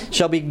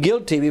 shall be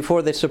guilty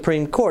before the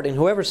Supreme Court. And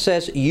whoever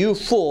says, you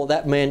fool,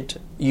 that meant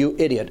you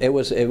idiot. It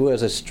was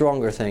a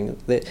stronger thing.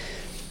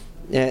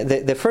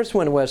 The first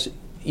one was,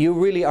 you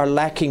really are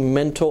lacking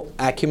mental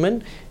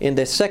acumen. And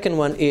the second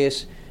one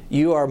is,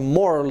 you are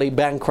morally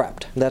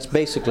bankrupt. That's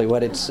basically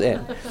what it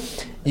said.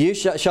 You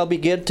shall be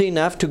guilty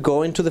enough to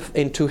go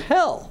into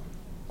hell.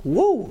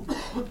 Woo!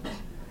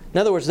 In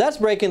other words, that's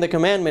breaking the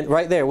commandment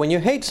right there. When you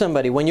hate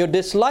somebody, when you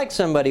dislike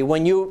somebody,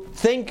 when you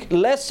think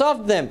less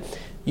of them,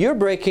 you're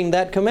breaking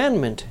that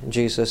commandment,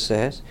 Jesus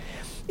says.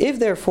 If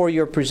therefore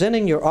you're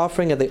presenting your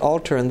offering at the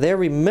altar and there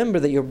remember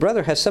that your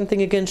brother has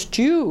something against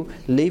you,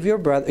 leave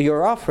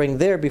your offering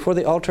there before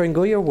the altar and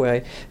go your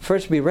way.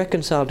 First be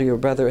reconciled to your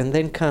brother and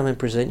then come and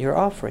present your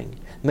offering.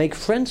 Make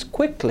friends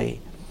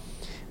quickly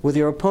with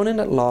your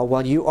opponent at law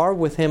while you are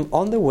with him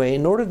on the way,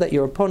 in order that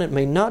your opponent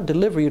may not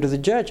deliver you to the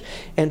judge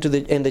and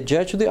the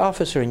judge to the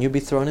officer, and you be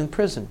thrown in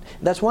prison.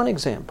 That's one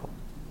example.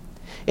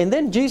 And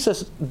then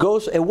Jesus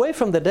goes away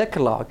from the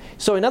Decalogue.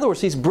 So in other words,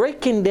 he's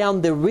breaking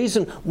down the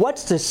reason.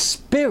 What's the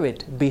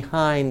spirit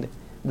behind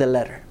the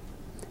letter?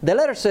 The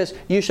letter says,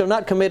 you shall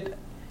not commit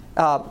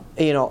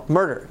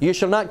murder. You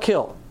shall not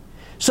kill.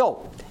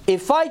 So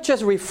if I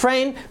just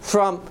refrain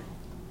from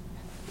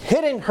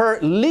hitting her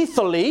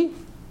lethally,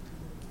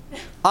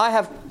 I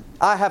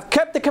have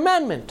kept the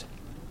commandment.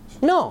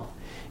 No.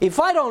 If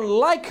I don't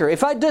like her,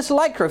 if I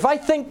dislike her, if I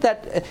think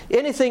that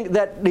anything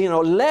that,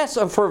 less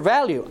of her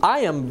value, I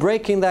am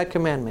breaking that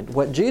commandment.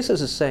 What Jesus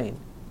is saying,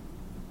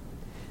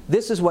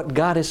 this is what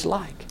God is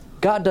like.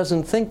 God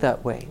doesn't think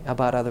that way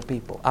about other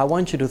people. I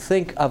want you to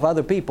think of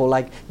other people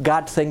like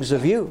God thinks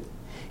of you.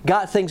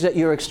 God thinks that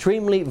you're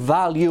extremely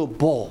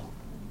valuable.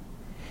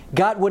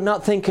 God would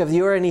not think of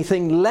you or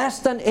anything less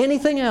than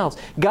anything else.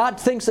 God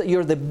thinks that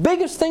you're the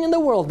biggest thing in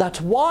the world.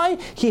 That's why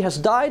He has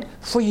died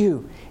for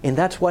you. And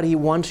that's what He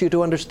wants you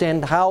to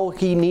understand, how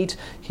He needs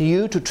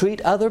you to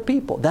treat other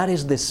people. That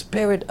is the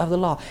spirit of the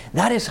law.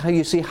 That is how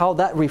you see how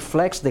that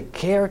reflects the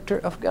character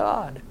of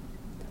God.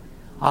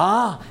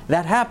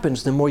 That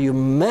happens the more you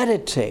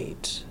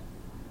meditate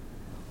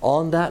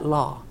on that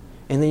law.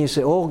 And then you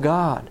say, oh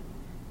God,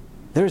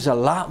 there's a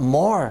lot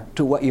more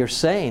to what you're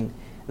saying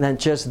than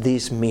just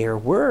these mere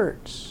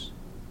words.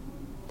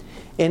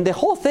 And the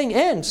whole thing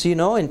ends,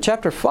 in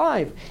chapter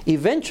 5.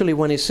 Eventually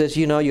when he says,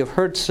 you've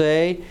heard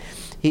say,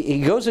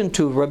 he goes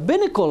into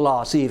rabbinical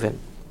laws even.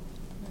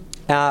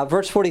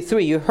 Verse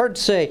 43, you heard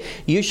say,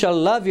 you shall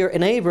love your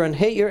neighbor and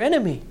hate your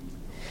enemy.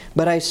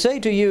 But I say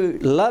to you,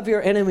 love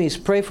your enemies,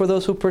 pray for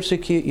those who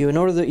persecute you, in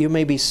order that you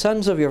may be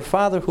sons of your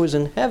Father who is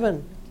in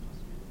heaven.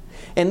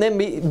 And then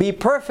be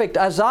perfect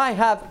as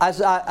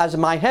as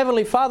my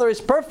heavenly Father is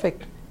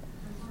perfect.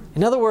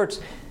 In other words,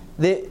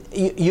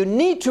 you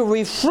need to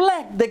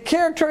reflect the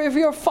character of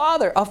your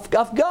Father,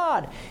 of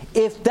God,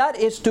 if that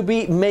is to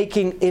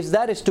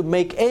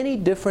make any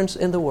difference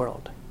in the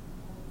world.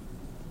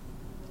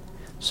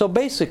 So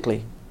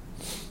basically,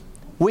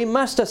 we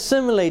must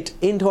assimilate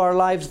into our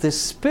lives the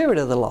spirit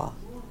of the law,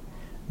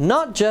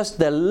 not just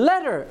the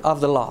letter of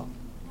the law.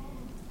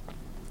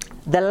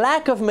 The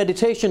lack of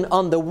meditation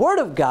on the Word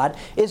of God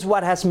is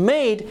what has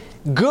made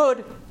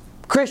good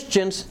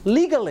Christians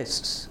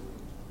legalists,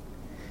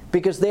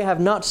 because they have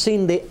not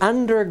seen the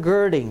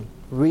undergirding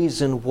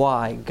reason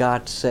why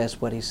God says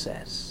what He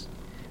says.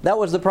 That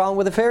was the problem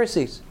with the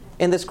Pharisees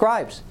and the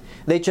scribes.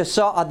 They just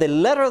saw the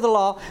letter of the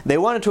law. They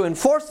wanted to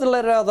enforce the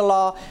letter of the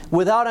law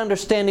without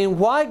understanding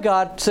why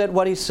God said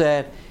what He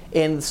said.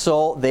 And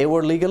so they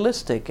were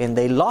legalistic and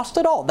they lost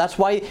it all. That's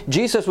why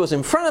Jesus was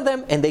in front of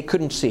them and they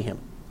couldn't see Him.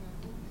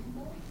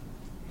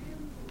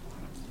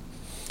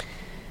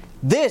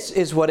 This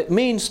is what it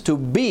means to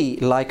be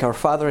like our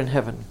Father in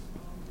heaven,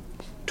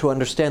 to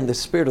understand the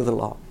spirit of the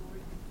law.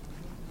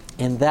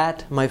 And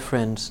that, my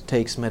friends,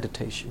 takes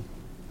meditation.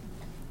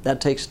 That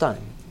takes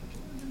time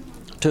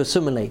to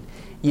assimilate.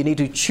 You need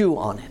to chew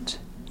on it.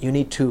 You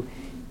need to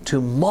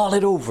mull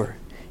it over.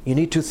 You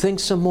need to think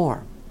some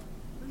more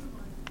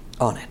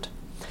on it.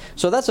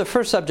 So that's the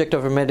first subject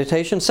of our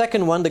meditation.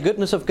 Second one, the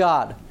goodness of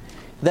God.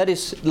 That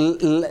is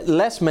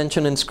less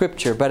mentioned in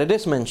Scripture, but it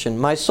is mentioned.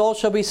 My soul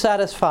shall be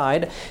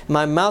satisfied,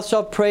 my mouth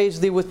shall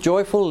praise Thee with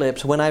joyful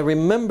lips, when I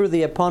remember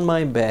Thee upon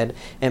my bed,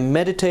 and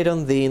meditate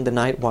on Thee in the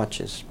night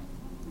watches.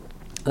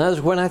 And that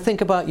is when I think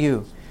about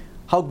You.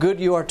 how good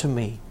you are to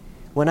me,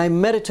 when I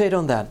meditate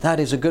on that, that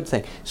is a good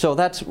thing. So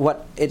that's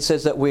what it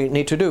says that we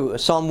need to do.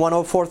 Psalm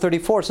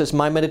 104:34 says,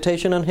 my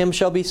meditation on Him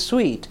shall be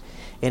sweet,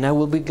 and I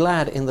will be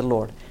glad in the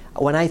Lord.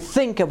 When I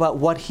think about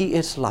what He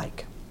is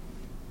like.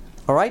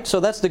 All right, so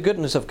that's the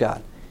goodness of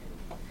God.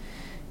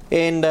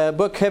 In the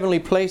book Heavenly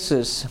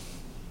Places,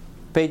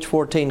 page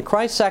 14,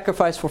 Christ's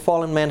sacrifice for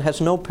fallen man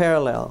has no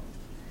parallel.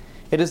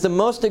 It is the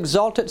most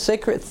exalted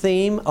sacred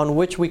theme on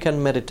which we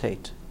can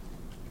meditate.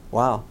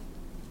 Wow.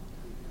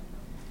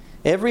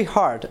 Every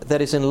heart that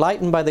is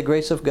enlightened by the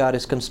grace of God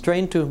is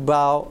constrained to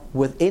bow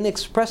with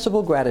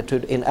inexpressible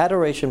gratitude in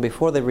adoration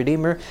before the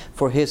Redeemer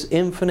for His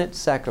infinite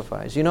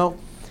sacrifice. You know,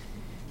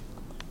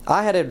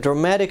 I had a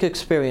dramatic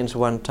experience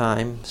one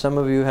time. Some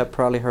of you have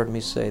probably heard me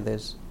say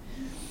this.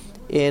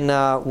 When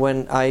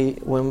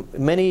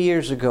many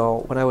years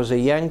ago, when I was a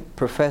young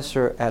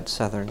professor at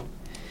Southern,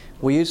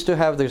 we used to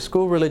have, the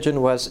school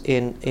religion was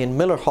in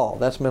Miller Hall.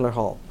 That's Miller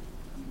Hall.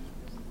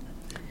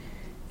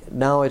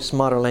 Now it's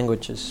Modern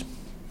Languages.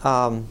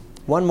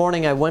 One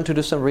morning I went to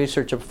do some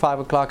research at 5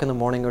 o'clock in the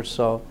morning or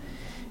so.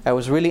 I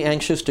was really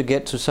anxious to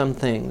get to some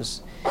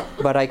things.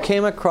 But I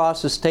came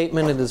across a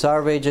statement in the Desire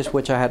of Ages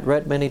which I had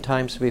read many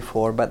times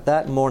before, but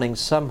that morning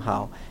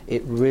somehow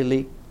it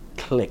really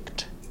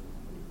clicked.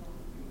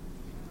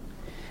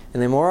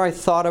 And the more I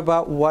thought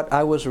about what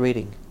I was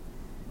reading,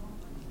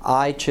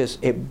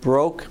 it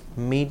broke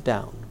me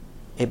down.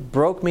 It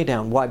broke me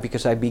down. Why?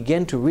 Because I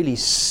began to really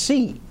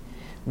see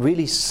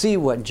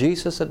what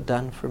Jesus had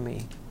done for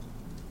me.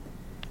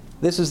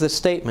 This is the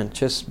statement,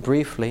 just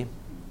briefly.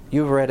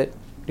 You've read it.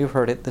 You've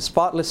heard it. The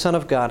spotless Son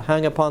of God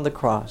hung upon the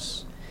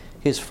cross.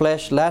 His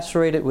flesh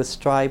lacerated with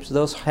stripes.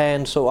 Those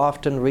hands so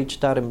often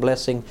reached out in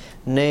blessing,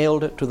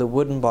 nailed to the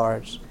wooden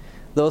bars.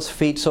 Those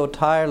feet so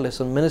tireless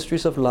on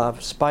ministries of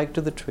love, spiked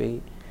to the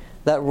tree.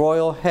 That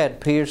royal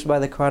head pierced by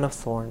the crown of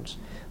thorns.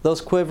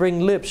 Those quivering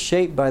lips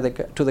shaped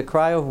to the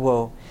cry of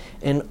woe.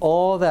 In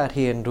all that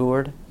He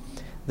endured,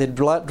 the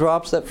blood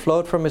drops that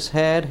flowed from His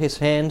head, His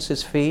hands,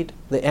 His feet,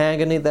 the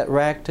agony that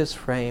racked His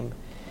frame,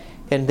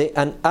 and the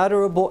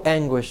unutterable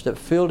anguish that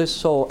filled His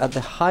soul at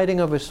the hiding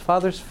of His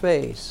Father's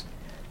face,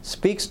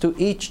 speaks to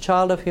each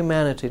child of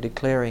humanity,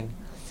 declaring,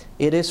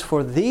 it is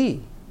for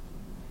thee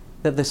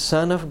that the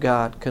Son of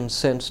God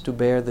consents to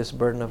bear this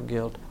burden of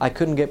guilt. I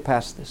couldn't get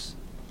past this.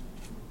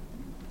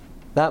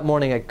 That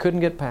morning I couldn't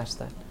get past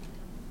that.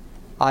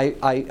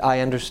 I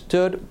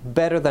understood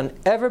better than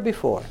ever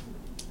before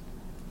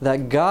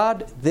that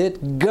God,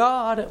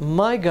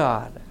 my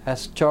God,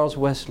 as Charles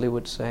Wesley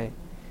would say,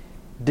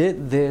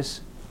 did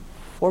this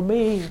for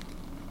me.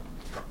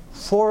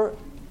 For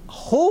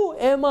who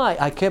am I?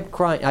 I kept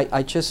crying.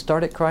 I just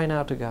started crying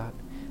out to God.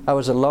 I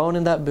was alone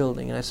in that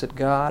building and I said,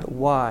 God,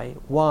 why?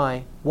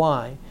 Why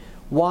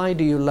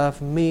do you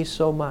love me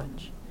so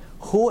much?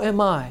 Who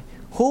am I?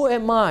 Who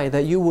am I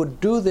that you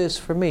would do this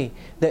for me?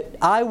 That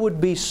I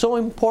would be so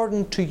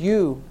important to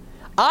you?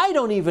 I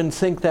don't even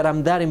think that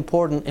I'm that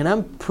important, and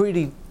I'm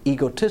pretty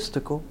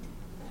egotistical.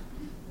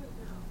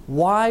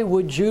 Why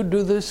would you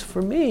do this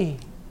for me?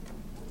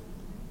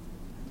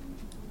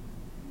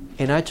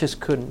 And I just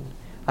couldn't.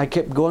 I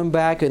kept going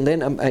back, and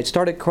then I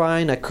started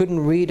crying. I couldn't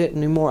read it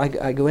anymore.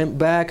 I went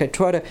back. I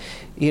tried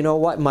to,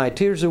 wipe my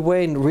tears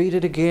away and read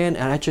it again,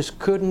 and I just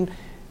couldn't.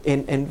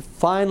 And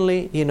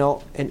finally, it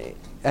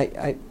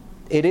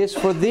is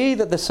for thee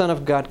that the Son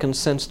of God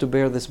consents to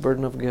bear this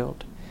burden of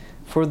guilt.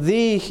 For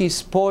thee He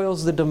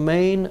spoils the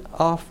domain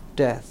of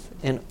death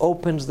and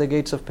opens the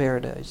gates of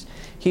paradise.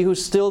 He who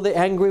stilled the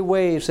angry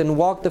waves and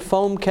walked the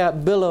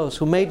foam-capped billows,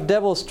 who made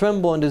devils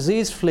tremble and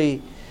disease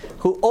flee,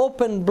 who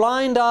opened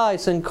blind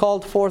eyes and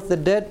called forth the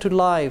dead to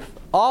life,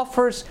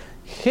 offers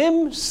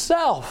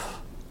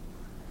Himself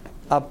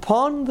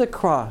upon the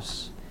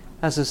cross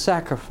as a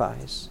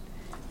sacrifice,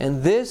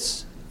 and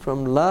this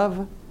from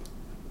love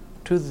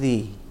to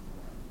thee.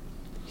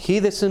 He,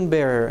 the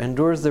sin-bearer,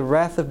 endures the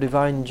wrath of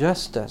divine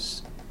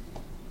justice,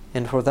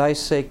 and for thy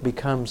sake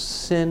becomes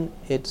sin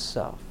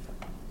itself.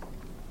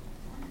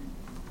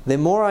 The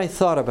more I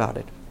thought about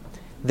it,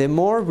 the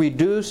more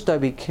reduced I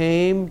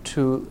became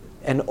to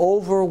an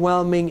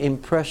overwhelming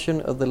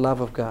impression of the love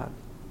of God.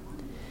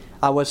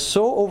 I was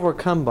so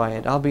overcome by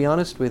it, I'll be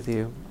honest with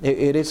you.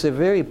 It is a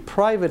very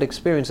private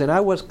experience, and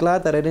I was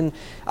glad that I didn't.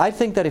 I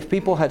think that if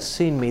people had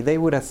seen me, they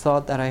would have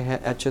thought that I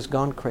had just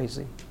gone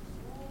crazy.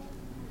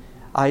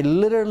 I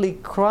literally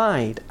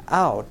cried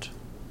out,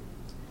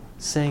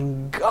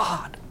 saying,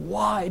 God,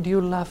 why do you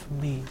love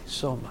me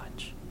so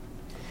much?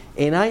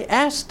 And I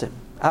asked Him,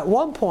 at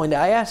one point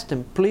I asked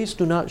Him, please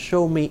do not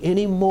show me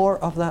any more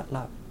of that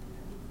love.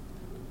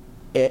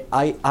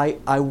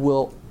 I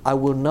will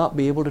not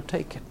be able to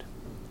take it.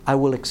 I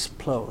will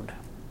explode.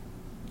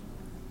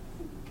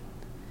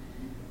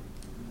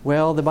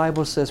 Well, the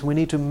Bible says we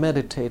need to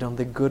meditate on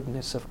the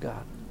goodness of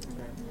God.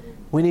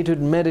 We need to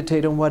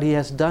meditate on what He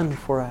has done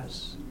for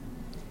us.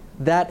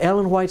 That,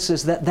 Ellen White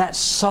says, that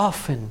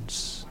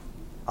softens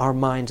our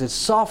minds. It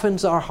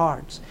softens our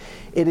hearts.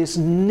 It is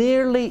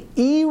nearly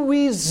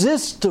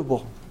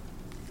irresistible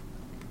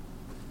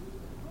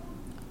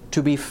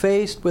to be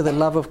faced with the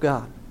love of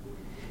God.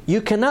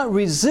 You cannot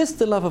resist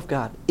the love of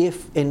God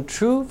if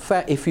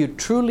you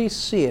truly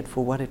see it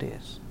for what it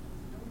is.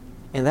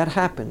 And that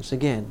happens,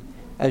 again,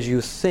 as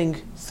you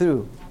think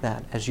through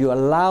that, as you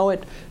allow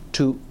it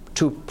to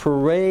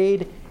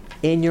parade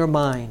in your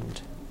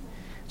mind.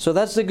 So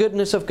that's the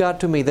goodness of God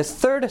to me. The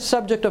third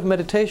subject of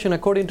meditation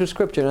according to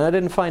Scripture, and I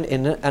didn't find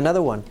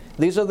another one.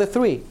 These are the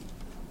three.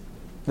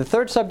 The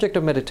third subject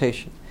of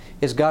meditation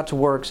is God's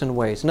works and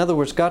ways. In other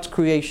words, God's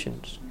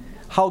creations.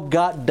 How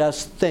God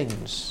does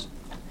things.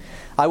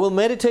 I will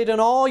meditate on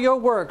all your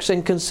works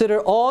and consider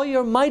all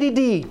your mighty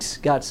deeds,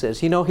 God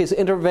says. You know, His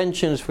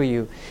interventions for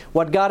you.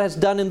 What God has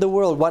done in the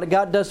world. What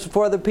God does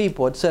for other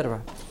people,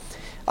 etc.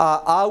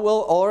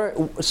 Or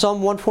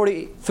Psalm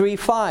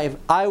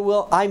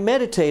 143:5, I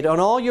meditate on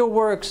all your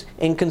works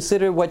and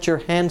consider what your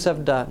hands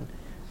have done.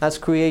 That's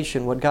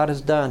creation, what God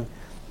has done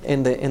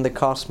in the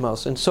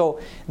cosmos. And so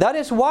that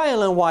is why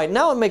Ellen White,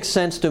 now it makes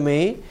sense to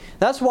me.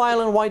 That's why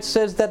Ellen White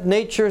says that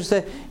nature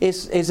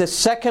is a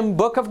second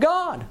book of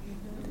God.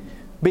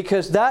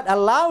 Because that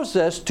allows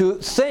us to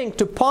think,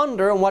 to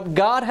ponder on what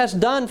God has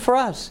done for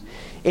us.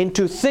 And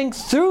to think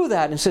through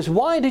that and says,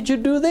 why did you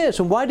do this?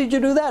 And why did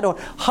you do that? Or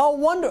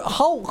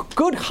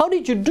how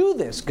did you do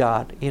this,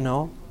 God? You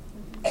know,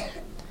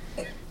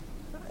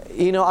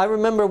 I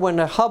remember when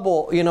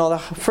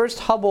the first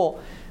Hubble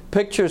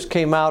pictures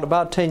came out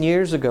about 10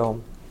 years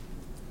ago.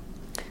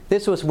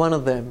 This was one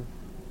of them.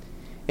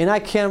 And I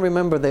can't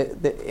remember,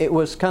 it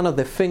was kind of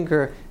the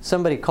finger,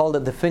 somebody called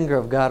it the finger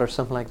of God or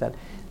something like that.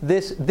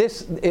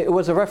 It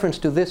was a reference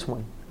to this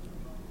one.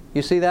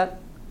 You see that?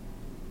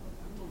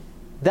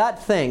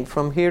 That thing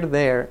from here to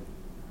there,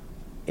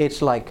 it's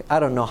like, I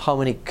don't know how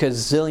many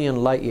gazillion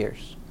light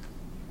years.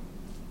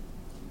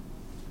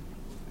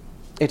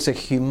 It's a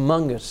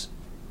humongous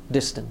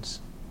distance.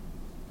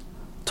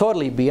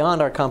 Totally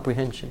beyond our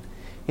comprehension.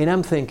 And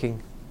I'm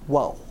thinking,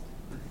 whoa,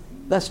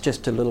 that's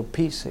just a little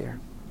piece here.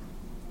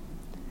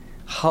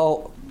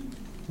 How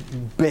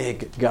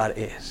big God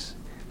is.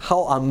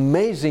 How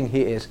amazing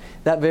He is.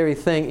 That very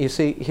thing, you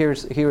see,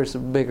 here's a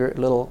bigger,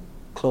 little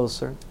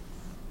closer.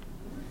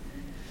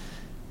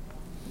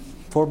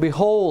 For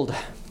behold,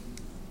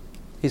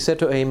 He said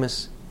to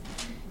Amos,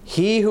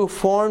 He who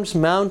forms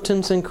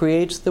mountains and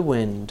creates the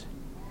wind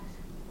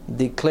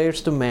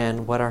declares to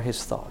man what are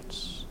His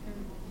thoughts.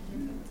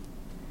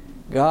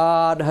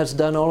 God has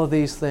done all of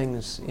these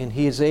things, and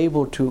He is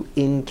able to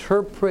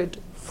interpret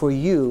for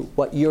you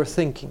what you're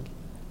thinking.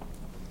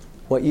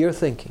 What you're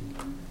thinking.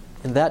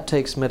 And that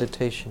takes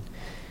meditation.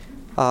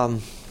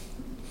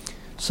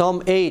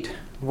 Psalm 8,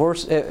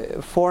 verse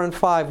 4 and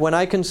 5. When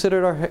I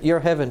consider your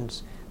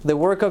heavens, the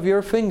work of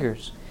your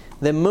fingers,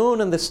 the moon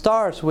and the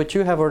stars which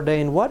you have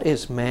ordained, what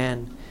is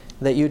man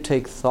that you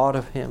take thought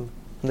of him,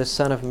 and the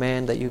Son of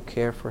Man that you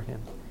care for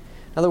him?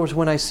 In other words,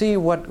 when I see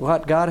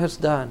what God has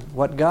done,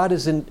 what God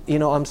is in,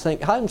 I'm saying,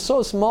 I'm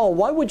so small,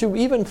 why would you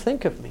even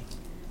think of me?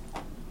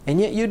 And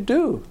yet you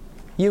do.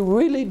 You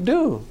really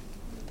do.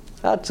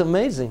 That's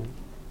amazing.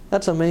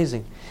 That's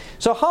amazing.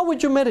 So how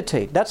would you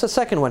meditate? That's the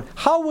second one.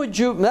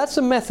 That's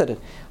a method.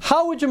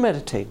 How would you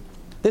meditate?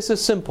 This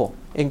is simple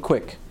and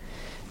quick.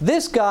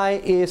 This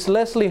guy is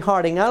Leslie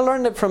Harding. I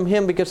learned it from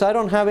him because I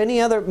don't have any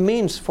other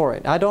means for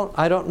it. I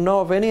don't know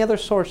of any other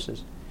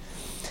sources.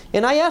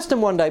 And I asked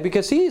him one day,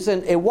 because he's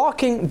a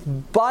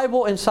walking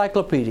Bible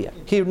encyclopedia.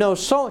 He knew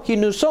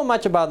so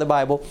much about the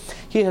Bible.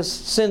 He has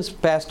since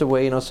passed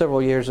away,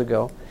 several years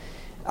ago.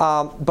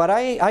 But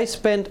I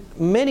spent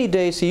many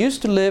days. He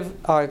used to live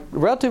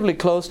relatively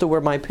close to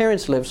where my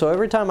parents lived. So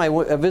every time I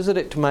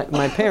visited to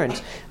my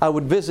parents, I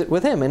would visit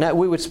with him. And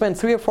we would spend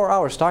 3 or 4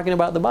 hours talking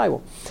about the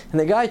Bible. And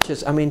the guy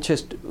just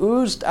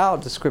oozed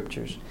out the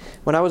Scriptures.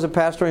 When I was a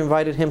pastor, I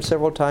invited him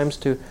several times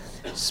to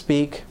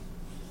speak.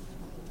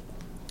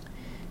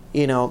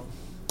 And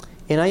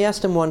I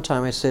asked him one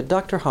time, I said,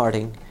 Dr.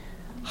 Harding,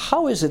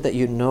 how is it that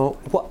you know,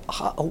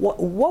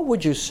 what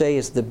would you say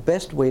is the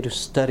best way to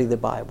study the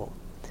Bible?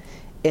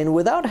 And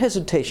without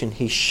hesitation,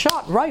 he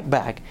shot right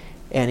back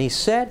and he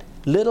said,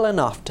 little and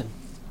often.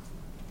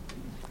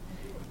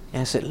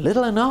 And I said,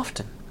 little and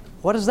often?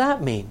 What does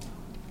that mean?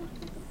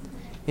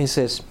 He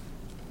says,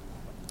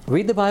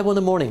 read the Bible in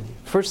the morning,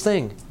 first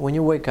thing when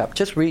you wake up.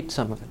 Just read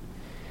some of it.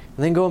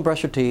 And then go and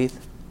brush your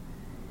teeth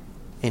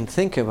and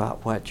think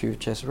about what you've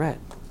just read.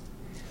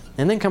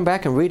 And then come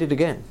back and read it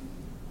again.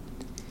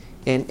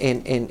 And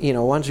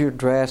once you're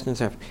dressed and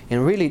stuff,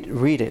 and really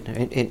read it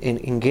and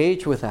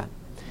engage with that.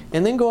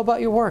 And then go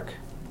about your work.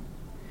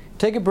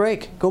 Take a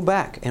break, go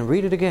back and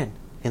read it again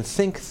and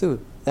think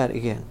through that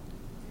again.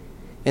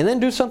 And then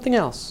do something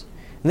else.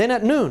 And then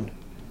at noon,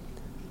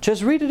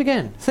 just read it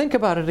again, think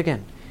about it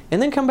again,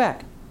 and then come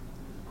back.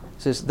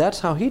 He says, that's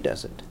how he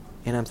does it.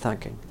 And I'm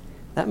thinking,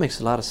 that makes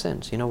a lot of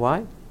sense. You know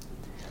why?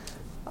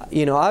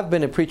 I've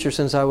been a preacher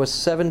since I was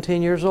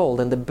 17 years old,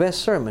 and the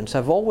best sermons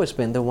have always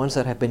been the ones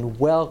that have been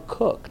well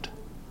cooked.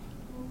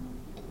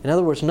 In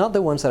other words, not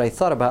the ones that I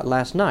thought about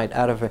last night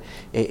out of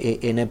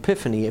an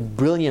epiphany, a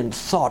brilliant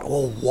thought.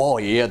 Oh, wow,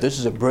 yeah, this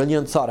is a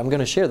brilliant thought. I'm going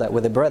to share that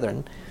with the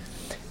brethren.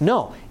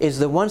 No, it's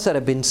the ones that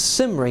have been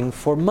simmering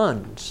for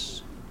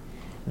months.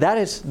 That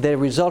is the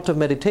result of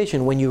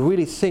meditation, when you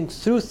really think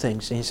through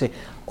things and you say,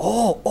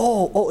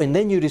 oh, and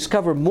then you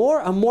discover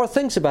more and more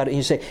things about it and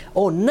you say,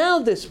 oh, now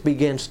this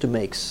begins to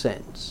make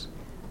sense.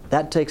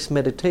 That takes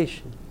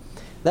meditation.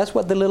 That's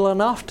what the little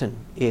and often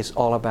is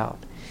all about.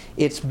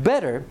 It's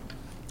better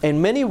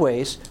in many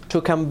ways to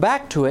come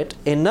back to it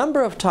a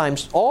number of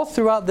times all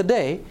throughout the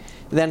day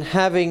than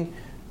having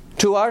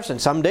 2 hours, and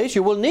some days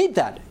you will need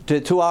that,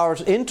 2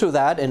 hours into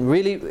that, and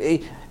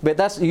really, but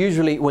that's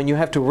usually when you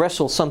have to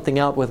wrestle something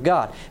out with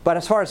God. But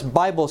as far as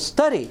Bible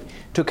study,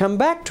 to come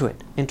back to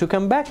it, and to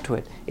come back to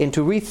it, and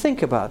to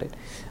rethink about it.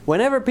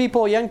 Whenever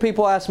young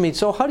people ask me,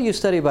 so how do you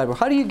study Bible?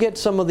 How do you get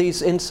some of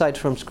these insights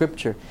from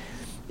Scripture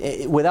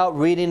without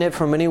reading it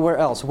from anywhere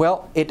else?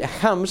 Well, it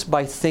comes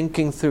by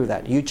thinking through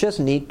that. You just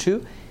need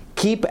to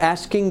keep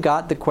asking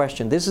God the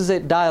question. This is a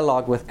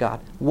dialogue with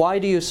God. Why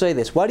do you say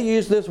this? Why do you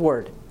use this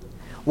word?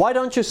 Why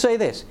don't you say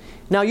this?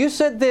 Now you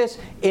said this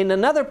in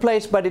another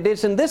place, but it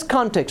is in this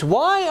context.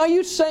 Why are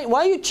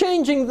you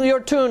changing your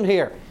tune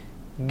here?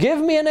 Give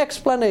me an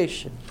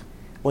explanation.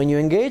 When you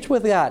engage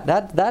with God,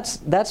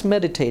 that's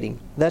meditating.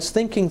 That's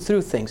thinking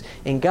through things.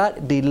 And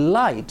God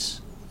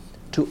delights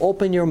to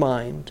open your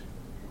mind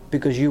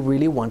because you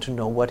really want to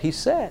know what He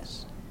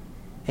says.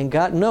 And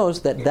God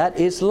knows that that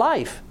is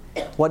life.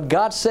 What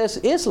God says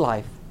is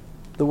life.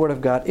 The Word of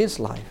God is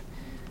life.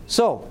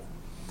 So,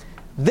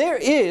 there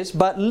is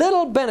but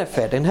little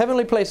benefit in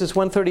Heavenly Places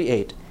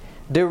 138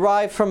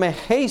 derived from a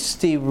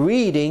hasty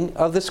reading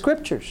of the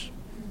Scriptures.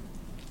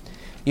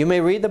 You may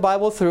read the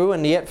Bible through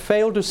and yet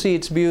fail to see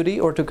its beauty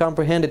or to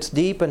comprehend its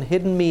deep and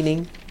hidden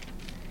meaning.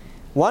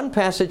 One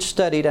passage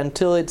studied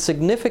until its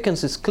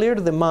significance is clear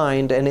to the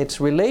mind and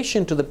its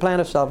relation to the plan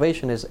of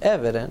salvation is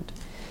evident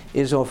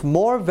is of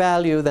more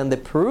value than the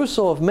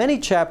perusal of many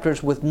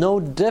chapters with no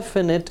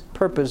definite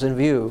purpose in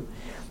view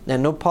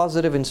and no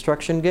positive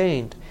instruction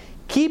gained.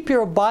 Keep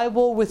your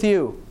Bible with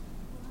you.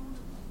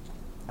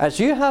 As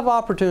you have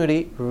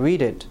opportunity,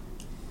 read it.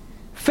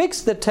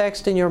 Fix the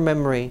text in your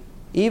memory.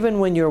 Even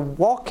when you're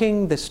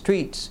walking the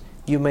streets,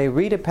 you may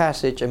read a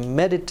passage and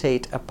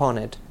meditate upon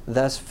it,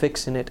 thus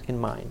fixing it in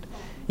mind.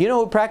 You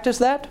know who practiced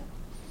that?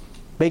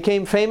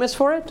 Became famous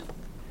for it?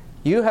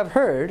 You have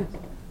heard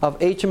of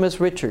H.M.S.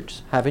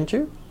 Richards, haven't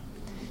you?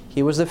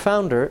 He was the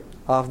founder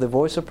of the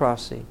Voice of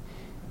Prophecy.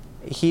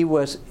 He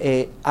was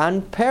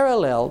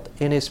unparalleled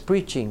in his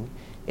preaching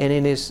and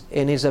in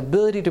his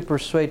ability to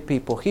persuade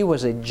people. He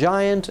was a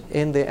giant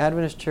in the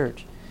Adventist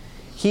church.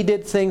 He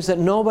did things that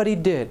nobody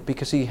did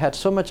because he had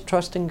so much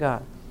trust in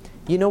God.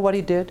 You know what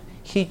he did?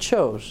 He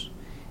chose,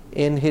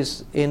 in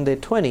the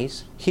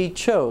 20s, he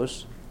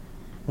chose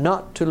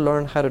not to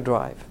learn how to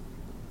drive.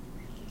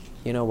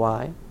 You know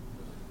why?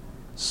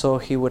 So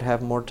he would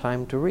have more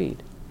time to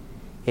read.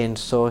 And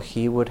so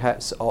he would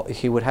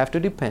have to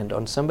depend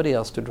on somebody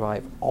else to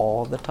drive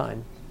all the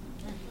time.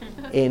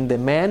 And the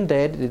man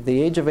died at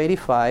the age of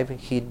 85.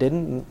 He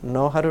didn't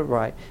know how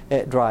to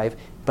drive.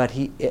 But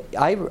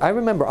I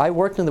remember I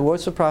worked in the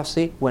Voice of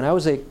Prophecy when I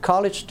was a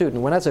college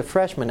student. When I was a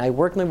freshman, I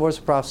worked in the Voice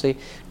of Prophecy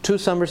 2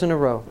 summers in a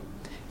row.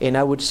 And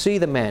I would see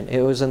the man.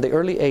 It was in the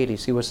early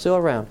 80s. He was still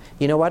around.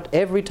 You know what?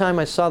 Every time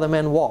I saw the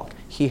man walk,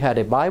 he had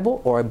a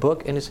Bible or a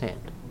book in his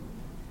hand.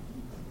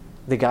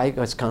 The guy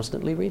was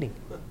constantly reading.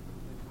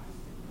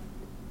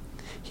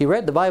 He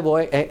read the Bible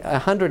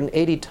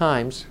 180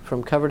 times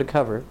from cover to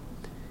cover,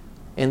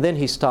 and then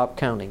he stopped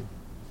counting.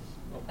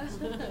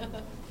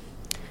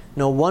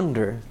 No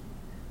wonder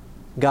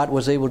God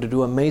was able to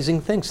do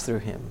amazing things through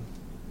him.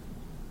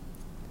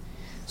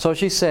 So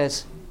she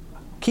says,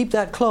 keep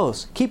that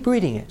close. Keep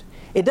reading it.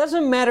 It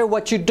doesn't matter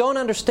what you don't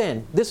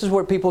understand. This is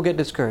where people get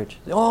discouraged.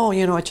 Oh,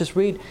 I just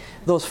read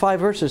those 5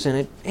 verses in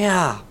it.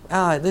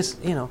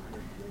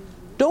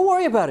 Don't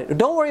worry about it.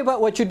 Don't worry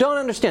about what you don't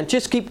understand.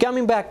 Just keep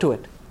coming back to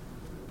it.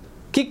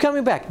 Keep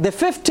coming back. The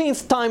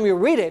 15th time you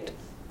read it,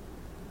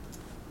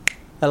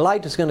 a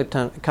light is going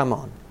to come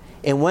on.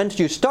 And once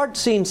you start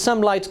seeing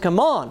some lights come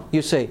on,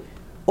 you say,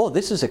 oh,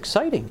 this is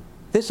exciting.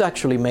 This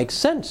actually makes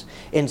sense.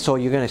 And so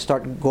you're going to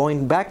start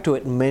going back to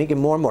it and making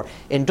it more and more.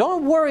 And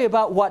don't worry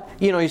about what,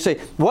 you say,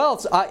 well,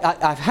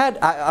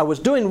 I was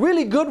doing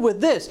really good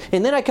with this,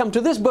 and then I come to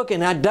this book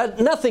and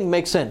nothing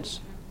makes sense.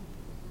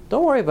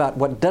 Don't worry about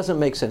what doesn't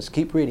make sense.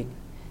 Keep reading.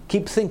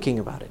 Keep thinking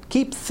about it.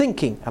 Keep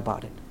thinking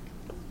about it.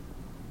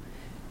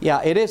 Yeah,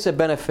 it is a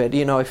benefit.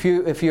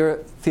 If you're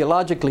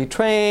theologically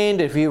trained,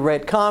 if you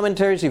read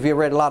commentaries, if you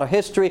read a lot of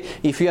history,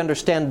 if you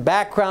understand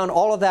background,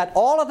 all of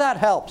that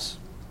helps.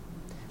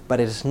 But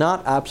it is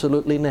not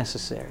absolutely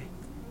necessary.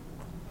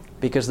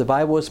 Because the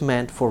Bible is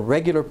meant for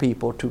regular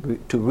people to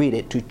read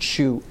it, to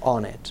chew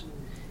on it.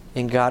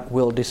 And God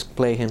will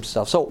display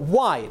Himself. So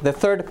why? The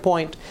third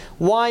point,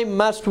 why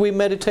must we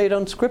meditate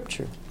on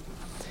Scripture?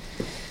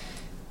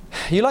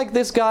 You like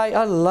this guy?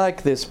 I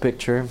like this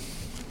picture.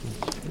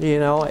 You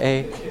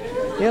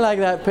like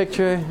that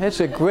picture? It's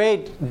a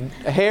great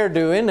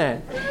hairdo, isn't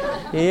it?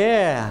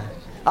 Yeah.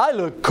 I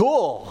look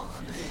cool.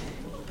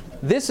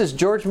 This is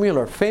George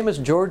Mueller, famous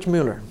George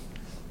Mueller.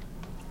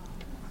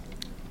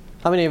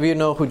 How many of you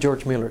know who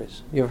George Mueller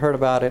is? You've heard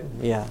about it?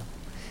 Yeah.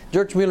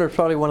 George Mueller is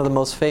probably one of the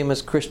most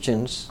famous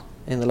Christians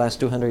in the last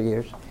 200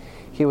 years.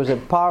 He was a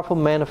powerful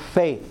man of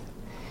faith.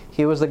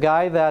 He was the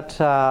guy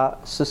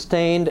that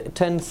sustained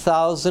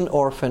 10,000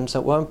 orphans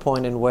at one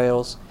point in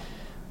Wales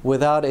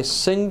without a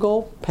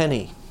single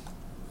penny.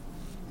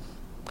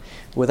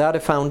 Without a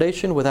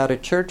foundation, without a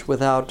church,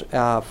 without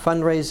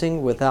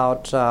fundraising,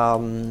 without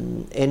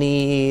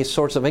any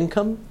source of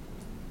income.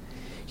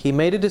 He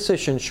made a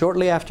decision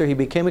shortly after he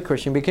became a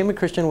Christian. He became a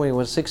Christian when he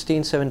was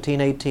 16, 17,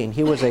 18.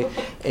 He was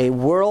a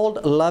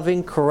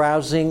world-loving,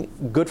 carousing,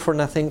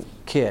 good-for-nothing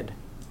kid.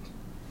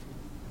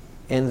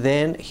 And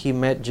then he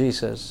met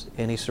Jesus,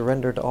 and he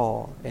surrendered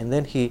all. And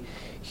then he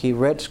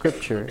read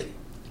Scripture,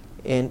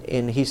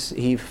 and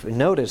he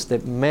noticed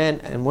that men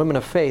and women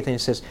of faith, and he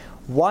says,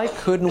 why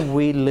couldn't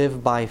we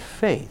live by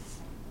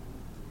faith?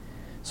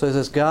 So he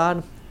says,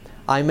 God,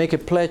 I make a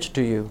pledge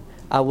to you.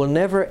 I will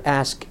never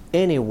ask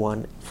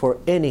anyone for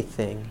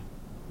anything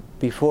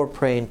before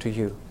praying to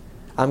you.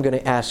 I'm going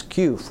to ask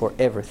you for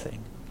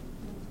everything.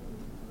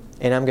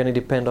 And I'm going to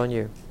depend on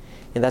you.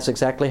 And that's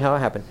exactly how it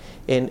happened.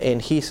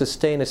 And he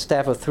sustained a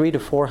staff of 300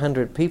 to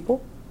 400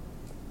 people.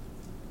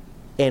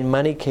 And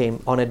money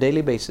came on a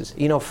daily basis.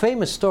 You know,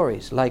 famous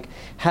stories like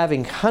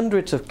having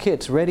hundreds of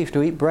kids ready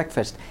to eat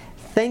breakfast,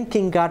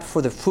 thanking God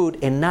for the food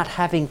and not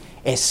having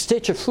a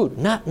stitch of food.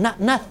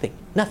 Nothing.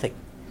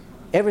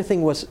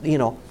 Everything was,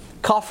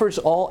 coffers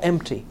all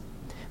empty.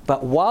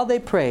 But while they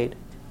prayed,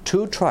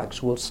 2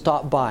 trucks will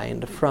stop by in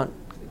the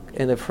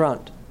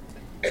front.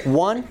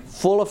 One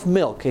full of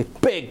milk, a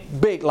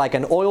big, like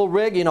an oil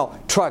rig,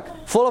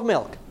 truck full of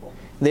milk.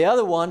 The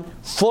other one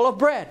full of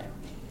bread.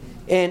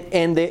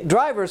 And the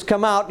drivers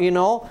come out,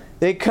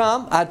 they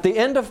come at the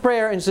end of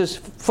prayer and says,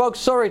 folks,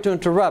 sorry to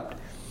interrupt.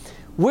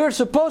 We're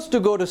supposed to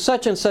go to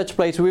such and such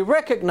place. We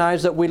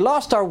recognize that we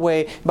lost our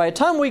way. By the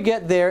time we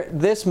get there,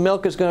 this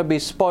milk is going to be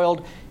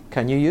spoiled.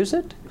 Can you use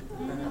it?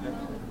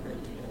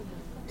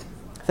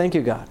 Thank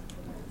you, God.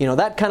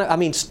 That kind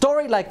of,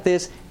 story like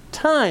this,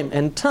 time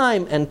and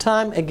time and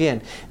time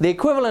again. The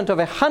equivalent of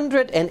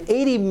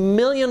 $180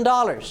 million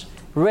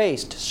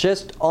raised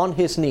just on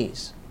his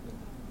knees.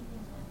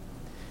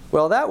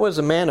 Well, that was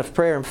a man of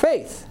prayer and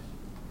faith.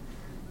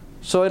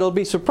 So it'll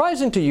be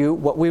surprising to you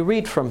what we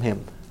read from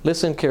him.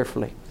 Listen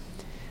carefully.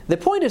 The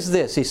point is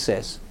this, he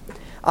says,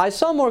 I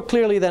saw more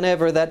clearly than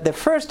ever that the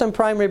first and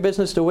primary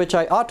business to which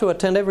I ought to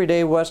attend every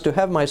day was to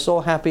have my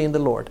soul happy in the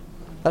Lord.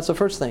 That's the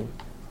first thing.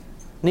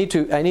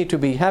 I need to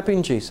be happy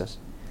in Jesus.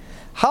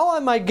 How I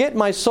might get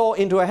my soul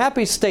into a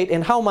happy state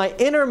and how my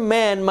inner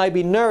man might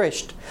be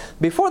nourished.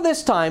 Before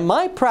this time,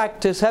 my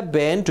practice had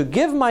been to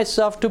give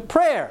myself to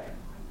prayer.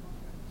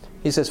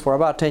 He says, for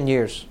about 10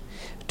 years.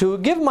 To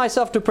give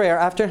myself to prayer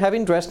after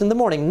having dressed in the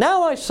morning.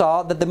 Now I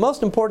saw that the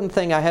most important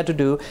thing I had to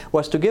do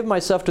was to give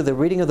myself to the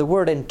reading of the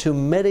Word and to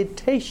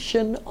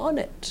meditation on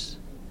it.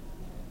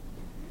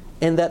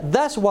 And that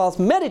thus, whilst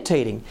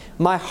meditating,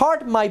 my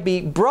heart might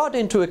be brought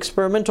into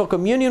experimental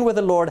communion with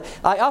the Lord. It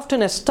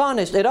often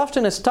astonished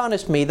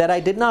me that I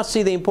did not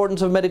see the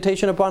importance of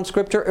meditation upon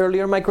Scripture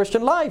earlier in my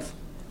Christian life.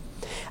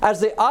 As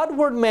the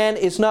outward man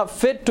is not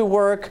fit to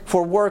work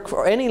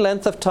for any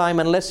length of time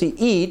unless he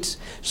eats,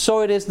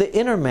 so it is the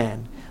inner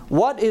man.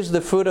 What is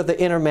the food of the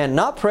inner man?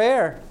 Not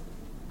prayer,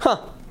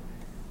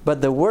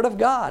 but the Word of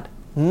God.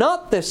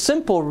 Not the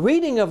simple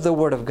reading of the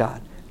Word of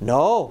God.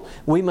 No,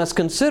 we must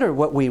consider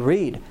what we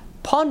read.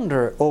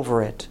 Ponder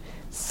over it.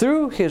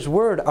 Through His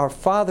Word, our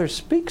Father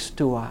speaks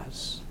to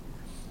us.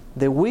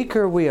 The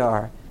weaker we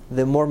are,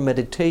 the more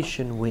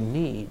meditation we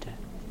need.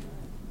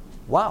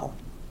 Wow.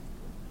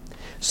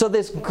 So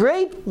this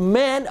great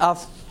man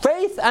of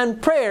faith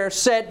and prayer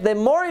said the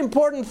more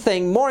important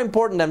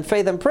than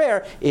faith and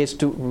prayer, is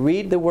to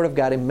read the Word of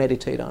God and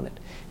meditate on it.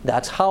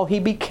 That's how he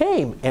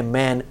became a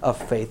man of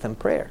faith and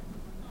prayer.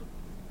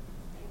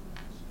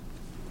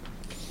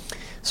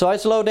 So I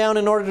slow down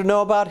in order to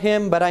know about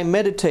Him, but I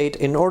meditate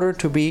in order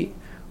to be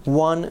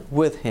one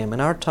with Him.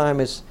 And our time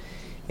is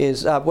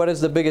what is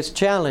the biggest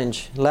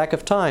challenge? Lack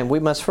of time. We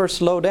must first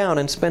slow down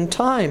and spend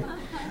time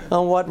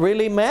on what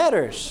really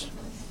matters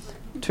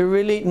to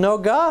really know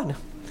God.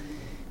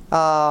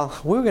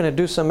 We're going to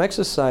do some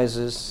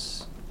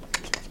exercises,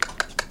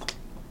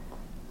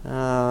 but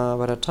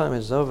our time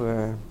is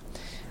over.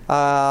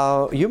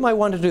 You might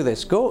want to do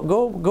this.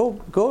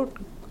 Go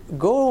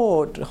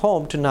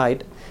home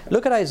tonight.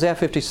 Look at Isaiah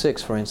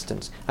 56, for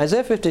instance.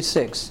 Isaiah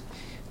 56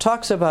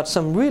 talks about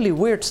some really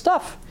weird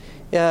stuff.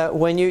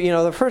 When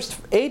the first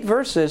 8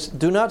 verses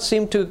do not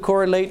seem to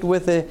correlate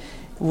with the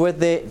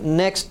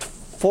next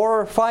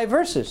 4 or 5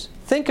 verses.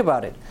 Think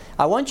about it.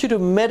 I want you to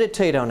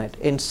meditate on it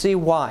and see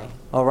why.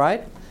 All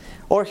right?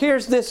 Or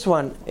here's this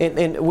one,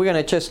 and we're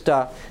gonna just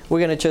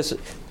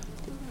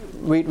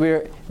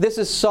read. This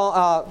is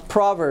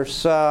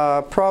Proverbs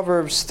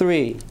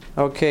 3.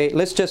 Okay,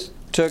 let's just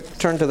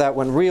turn to that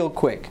one real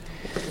quick.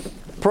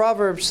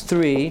 Proverbs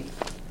 3,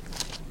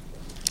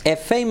 a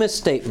famous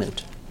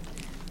statement,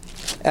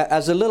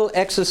 as a little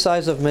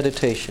exercise of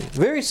meditation.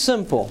 Very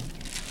simple.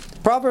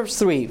 Proverbs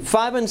 3,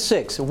 5 and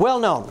 6, well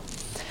known.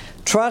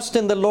 Trust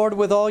in the Lord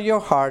with all your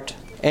heart,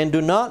 and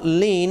do not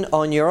lean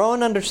on your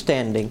own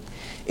understanding.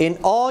 In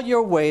all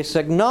your ways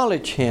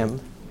acknowledge Him,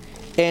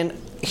 and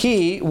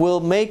He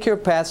will make your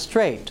path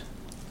straight.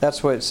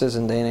 That's what it says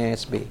in the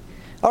NASB.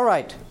 All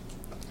right.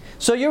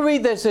 So you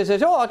read this and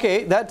says, oh,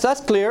 okay,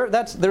 that's clear.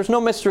 There's no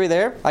mystery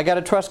there. I got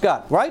to trust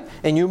God, right?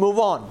 And you move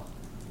on.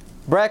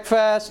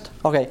 Breakfast.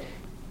 Okay,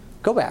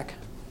 go back.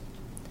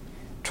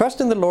 Trust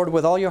in the Lord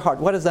with all your heart.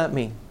 What does that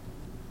mean?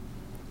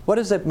 What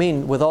does that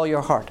mean, with all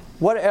your heart?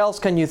 What else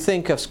can you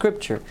think of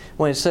Scripture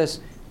when it says,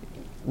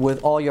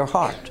 with all your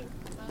heart?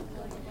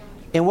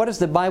 And what does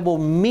the Bible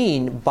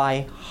mean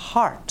by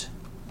heart?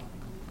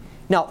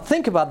 Now,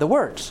 think about the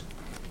words.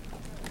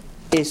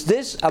 Is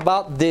this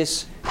about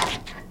this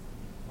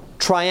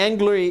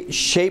triangular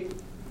shape,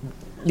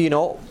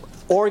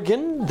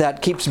 organ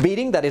that keeps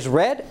beating, that is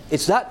red?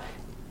 It's that.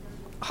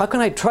 How can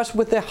I trust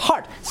with the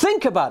heart?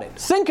 Think about it.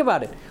 Think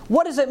about it.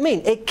 What does it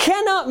mean? It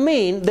cannot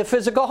mean the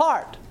physical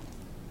heart.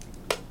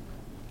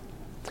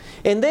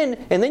 And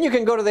then you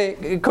can go to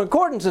the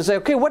concordance and say,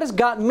 okay, what does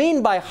God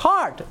mean by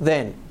heart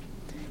then?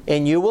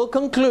 And you will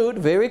conclude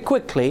very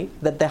quickly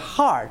that the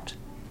heart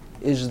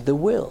is the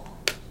will.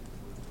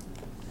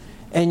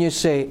 And you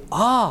say,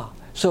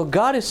 so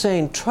God is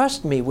saying,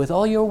 trust me with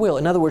all your will.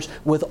 In other words,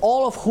 with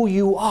all of who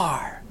you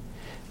are.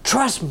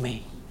 Trust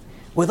me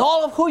with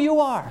all of who you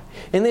are.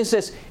 And then it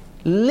says,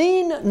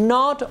 lean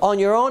not on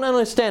your own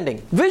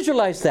understanding.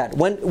 Visualize that.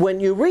 When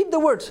you read the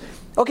words,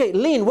 okay,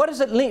 lean, what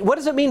does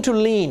it mean to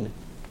lean?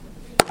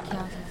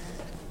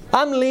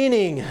 I'm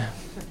leaning.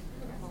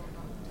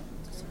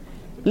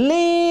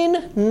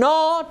 Lean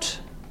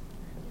not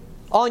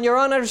on your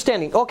own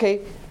understanding.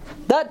 Okay,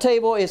 that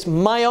table is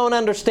my own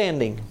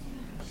understanding.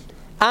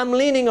 I'm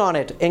leaning on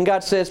it. And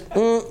God says,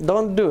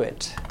 don't do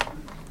it.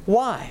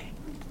 Why?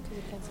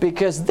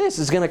 Because this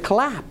is going to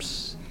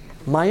collapse.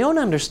 My own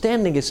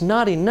understanding is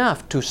not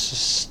enough to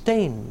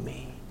sustain me.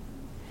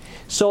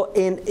 So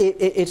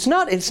it's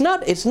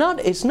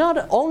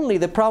not only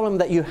the problem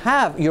that you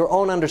have your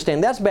own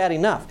understanding. That's bad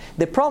enough.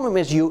 The problem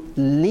is you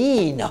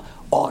lean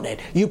on it.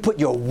 You put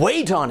your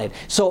weight on it.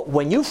 So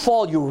when you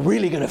fall, you're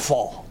really going to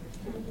fall.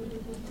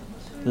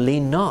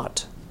 Lean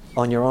not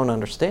on your own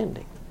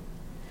understanding.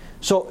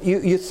 So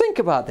you think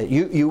about it.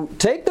 You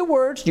take the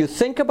words, you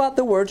think about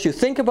the words, you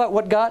think about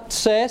what God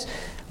says.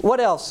 What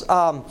else?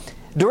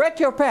 Direct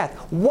your path.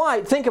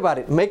 Why? Think about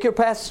it. Make your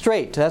path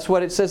straight. That's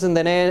what it says in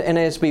the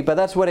NASB, but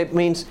that's what it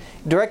means.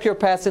 Direct your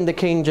path in the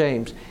King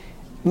James.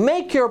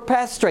 Make your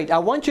path straight. I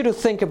want you to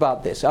think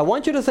about this. I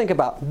want you to think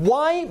about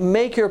why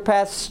make your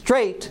path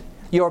straight,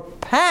 your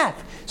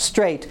path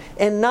straight,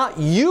 and not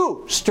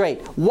you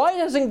straight. Why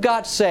doesn't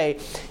God say,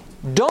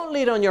 don't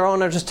lean on your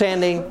own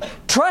understanding,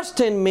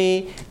 trust in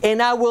me,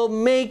 and I will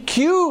make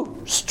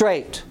you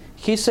straight?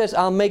 He says,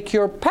 I'll make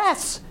your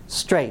paths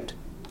straight.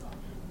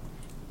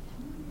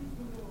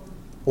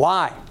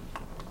 Why?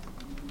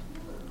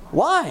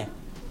 Why?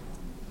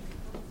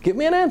 Give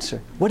me an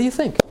answer. What do you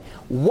think?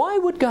 Why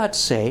would God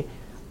say,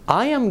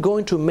 I am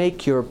going to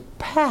make your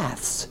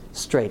paths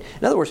straight?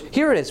 In other words,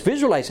 here it is.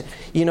 Visualize it.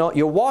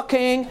 You're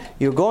walking,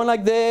 you're going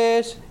like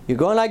this, you're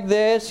going like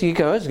this,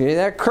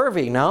 they're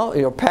curvy now.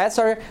 Your paths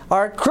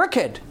are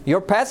crooked.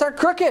 Your paths are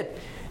crooked.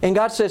 And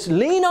God says,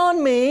 lean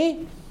on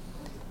me,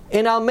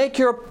 and I'll make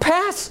your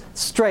paths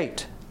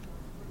straight.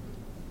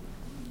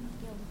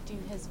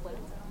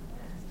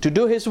 To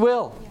do His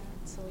will. Yeah.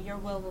 So your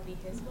will be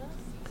His will?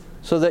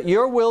 So that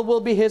your will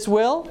be His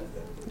will?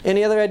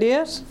 Any other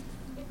ideas?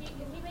 If he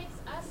makes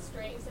us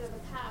straight instead of the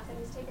path, then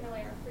He's taken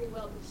away our free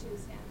will to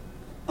choose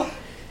Him.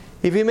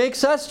 If He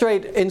makes us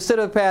straight instead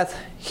of the path,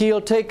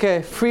 He'll take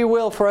a free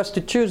will for us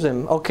to choose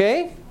Him.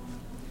 Okay?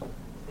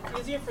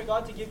 It's easier for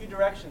God to give you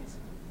directions.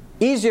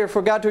 Easier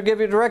for God to give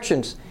you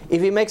directions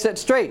if He makes it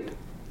straight.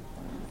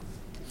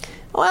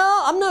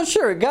 Well, I'm not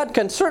sure. God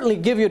can certainly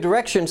give you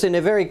directions in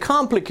a very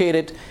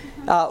complicated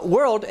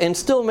world and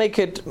still make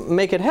it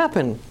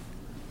happen. Is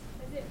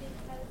it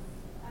because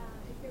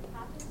if your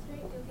path is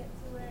straight, you'll get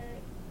to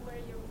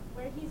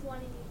where He's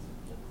wanting you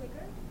to be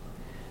quicker?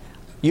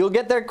 You'll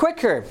get there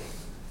quicker.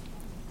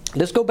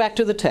 Let's go back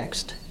to the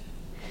text.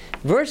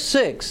 Verse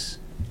 6.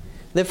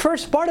 The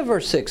first part of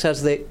verse 6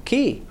 has the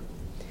key.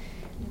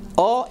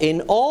 In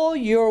all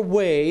your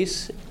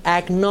ways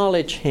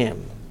acknowledge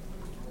Him,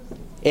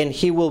 and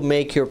He will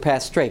make your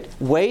path straight.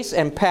 Ways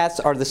and paths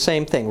are the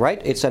same thing, right?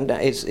 It's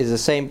the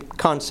same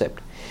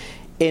concept.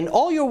 In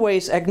all your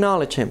ways,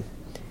 acknowledge Him.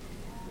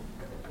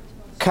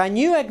 Can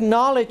you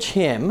acknowledge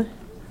Him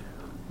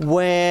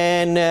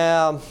when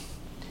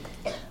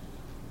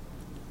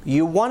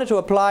you wanted to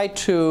apply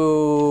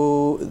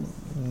to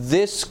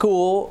this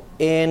school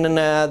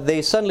and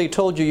they suddenly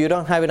told you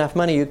don't have enough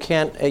money, you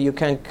can't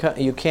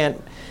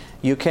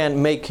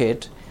make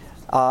it?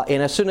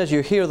 And as soon as you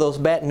hear those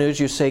bad news,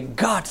 you say,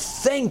 God,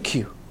 thank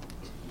you.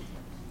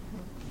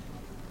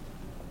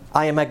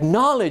 I am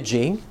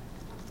acknowledging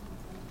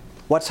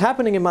what's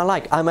happening in my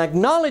life. I'm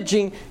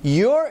acknowledging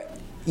your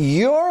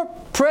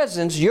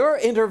presence, your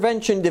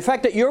intervention, the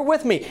fact that you're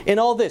with me in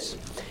all this.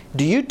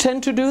 Do you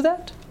tend to do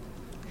that?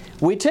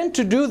 We tend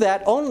to do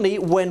that only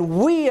when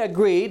we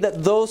agree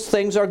that those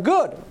things are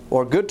good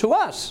or good to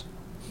us.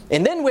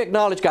 And then we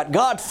acknowledge God.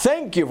 God,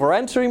 thank you for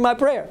answering my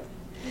prayer.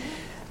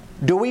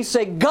 Do we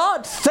say,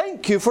 God,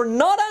 thank you for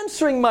not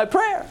answering my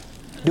prayer?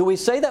 Do we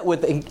say that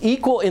with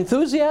equal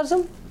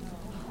enthusiasm?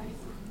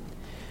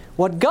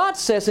 What God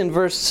says in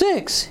verse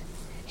 6,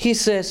 He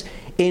says,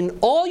 in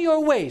all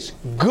your ways,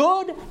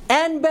 good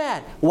and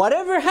bad,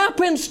 whatever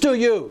happens to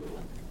you,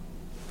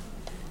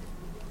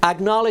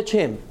 acknowledge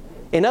Him.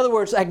 In other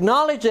words,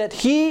 acknowledge that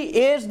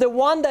He is the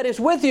one that is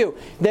with you,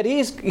 that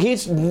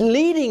He's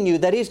leading you,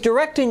 that He's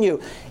directing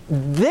you.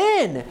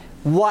 Then,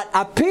 what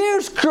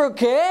appears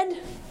crooked,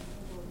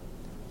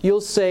 you'll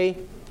see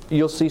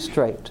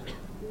straight.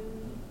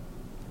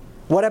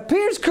 What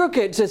appears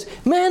crooked says,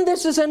 man,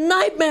 this is a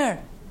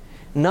nightmare.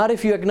 Not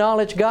if you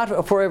acknowledge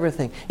God for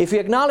everything. If you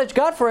acknowledge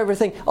God for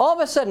everything, all of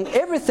a sudden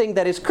everything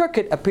that is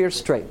crooked appears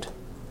straight.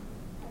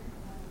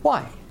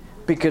 Why?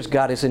 Because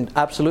God is in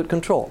absolute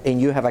control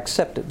and you have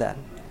accepted that.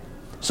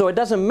 So it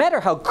doesn't matter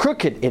how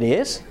crooked it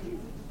is,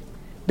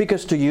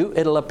 because to you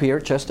it'll appear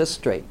just as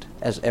straight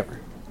as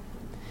ever.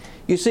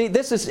 You see,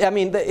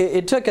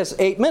 it took us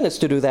 8 minutes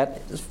to do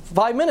that,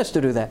 5 minutes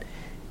to do that.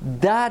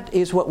 That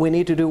is what we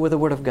need to do with the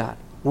Word of God.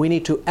 We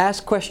need to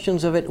ask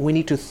questions of it. We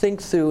need to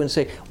think through and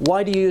say,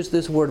 why do you use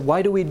this word?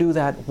 Why do we do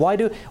that? Why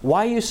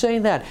are you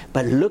saying that?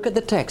 But look at the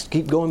text.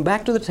 Keep going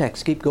back to the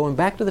text. Keep going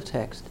back to the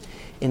text.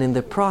 And in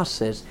the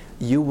process,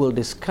 you will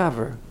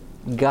discover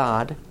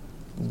God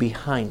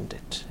behind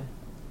it.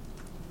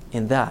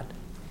 And that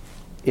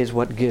is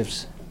what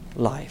gives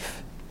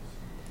life.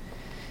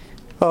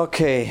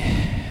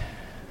 Okay.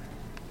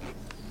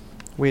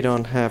 We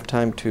don't have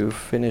time to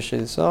finish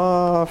this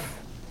off.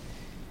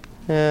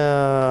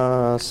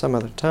 Some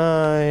other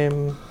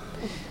time.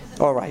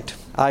 All right.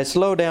 I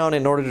slow down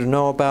in order to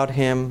know about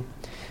Him,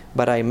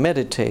 but I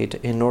meditate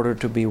in order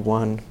to be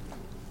one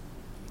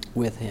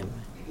with Him.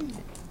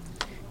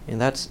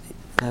 And that's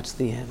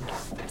the end.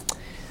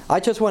 I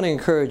just want to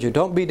encourage you,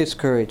 don't be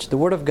discouraged. The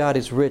Word of God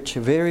is rich,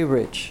 very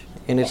rich,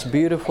 and it's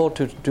beautiful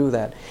to do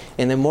that.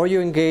 And the more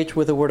you engage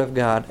with the Word of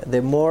God,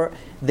 the more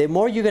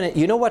you're going to,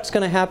 you know what's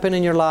going to happen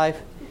in your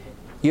life?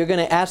 You're going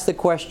to ask the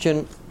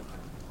question,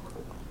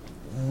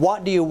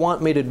 what do you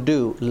want me to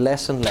do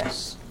less and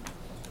less?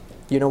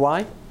 You know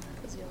why?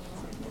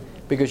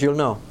 Because you'll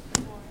know.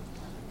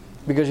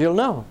 Because you'll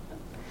know.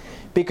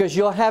 Because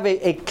you'll have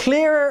a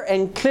clearer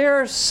and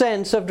clearer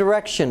sense of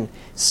direction,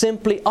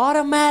 simply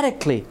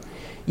automatically.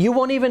 You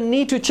won't even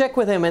need to check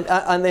with Him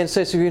and then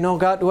say, you know,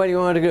 God, what do you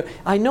want me to do?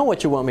 I know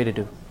what you want me to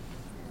do.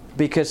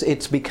 Because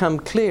it's become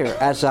clear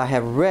as I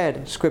have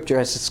read Scripture,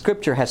 as the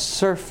Scripture has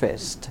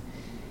surfaced.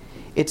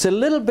 It's a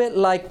little bit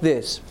like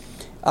this.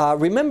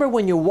 Remember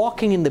when you're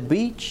walking in the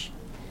beach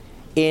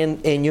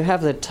and you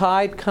have the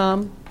tide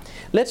come?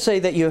 Let's say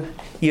that you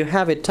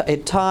have a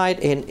tide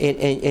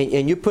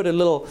and you put a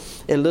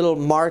little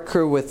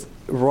marker with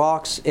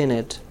rocks in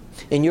it,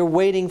 and you're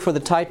waiting for the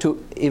tide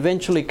to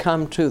eventually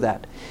come to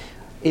that.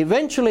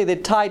 Eventually the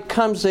tide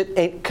comes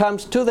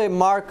to the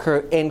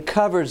marker and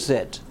covers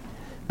it.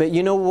 But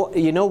you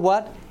know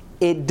what?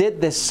 It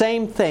did the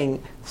same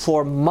thing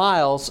for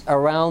miles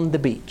around the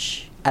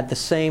beach at the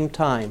same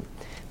time.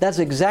 That's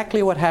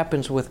exactly what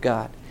happens with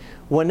God.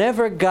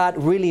 Whenever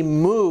God really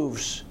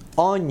moves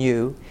on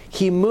you,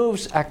 He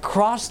moves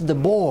across the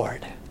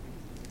board.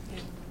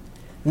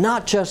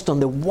 Not just on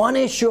the one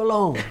issue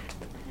alone.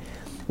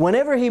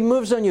 Whenever He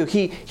moves on you,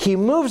 He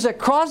moves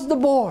across the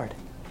board.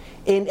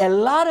 And a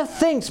lot of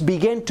things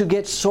begin to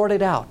get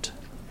sorted out.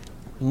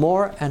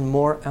 More and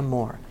more and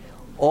more.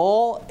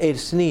 All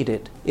it's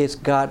needed is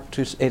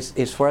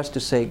is for us to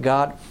say,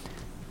 God,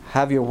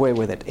 have your way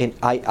with it. And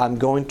I'm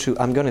going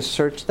to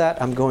search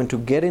that. I'm going to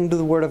get into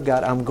the Word of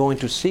God. I'm going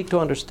to seek to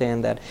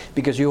understand that,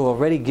 because you have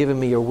already given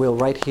me your will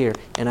right here,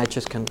 and I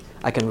can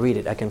read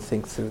it. I can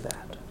think through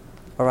that.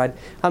 All right.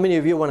 How many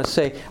of you want to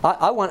say,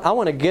 I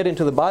want to get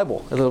into the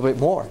Bible a little bit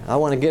more. I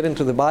want to get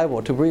into the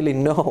Bible to really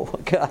know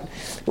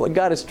what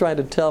God is trying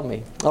to tell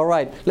me. All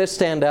right. Let's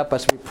stand up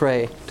as we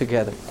pray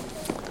together.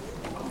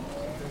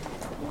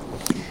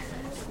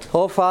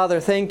 Oh, Father,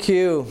 thank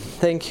you.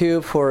 Thank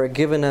you for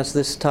giving us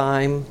this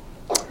time.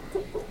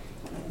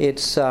 We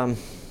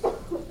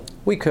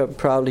could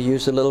probably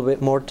use a little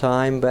bit more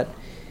time, but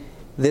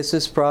this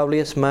is probably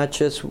as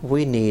much as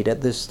we need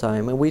at this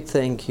time. And we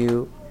thank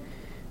you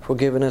for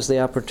giving us the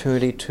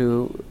opportunity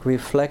to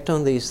reflect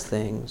on these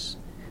things.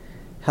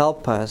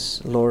 Help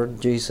us,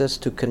 Lord Jesus,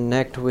 to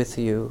connect with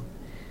you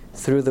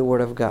through the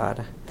Word of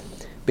God.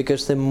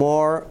 Because the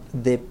more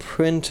the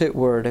printed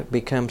Word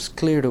becomes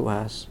clear to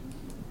us,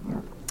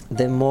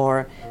 the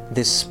more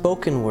the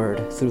spoken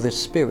word through the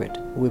Spirit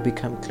will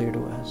become clear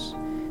to us.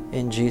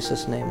 In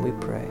Jesus' name we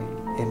pray.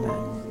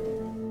 Amen.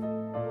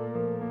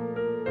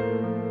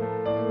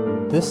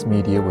 This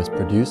media was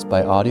produced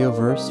by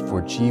Audioverse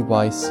for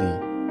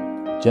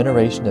GYC,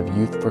 Generation of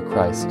Youth for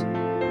Christ.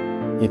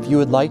 If you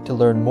would like to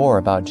learn more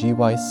about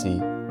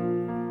GYC,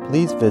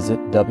 please visit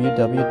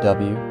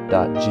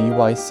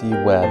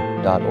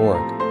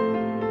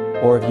www.gycweb.org.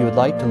 or if you would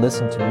like to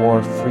listen to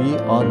more free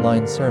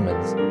online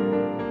sermons,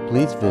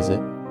 please visit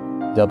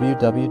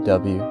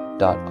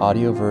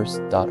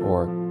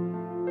www.audioverse.org.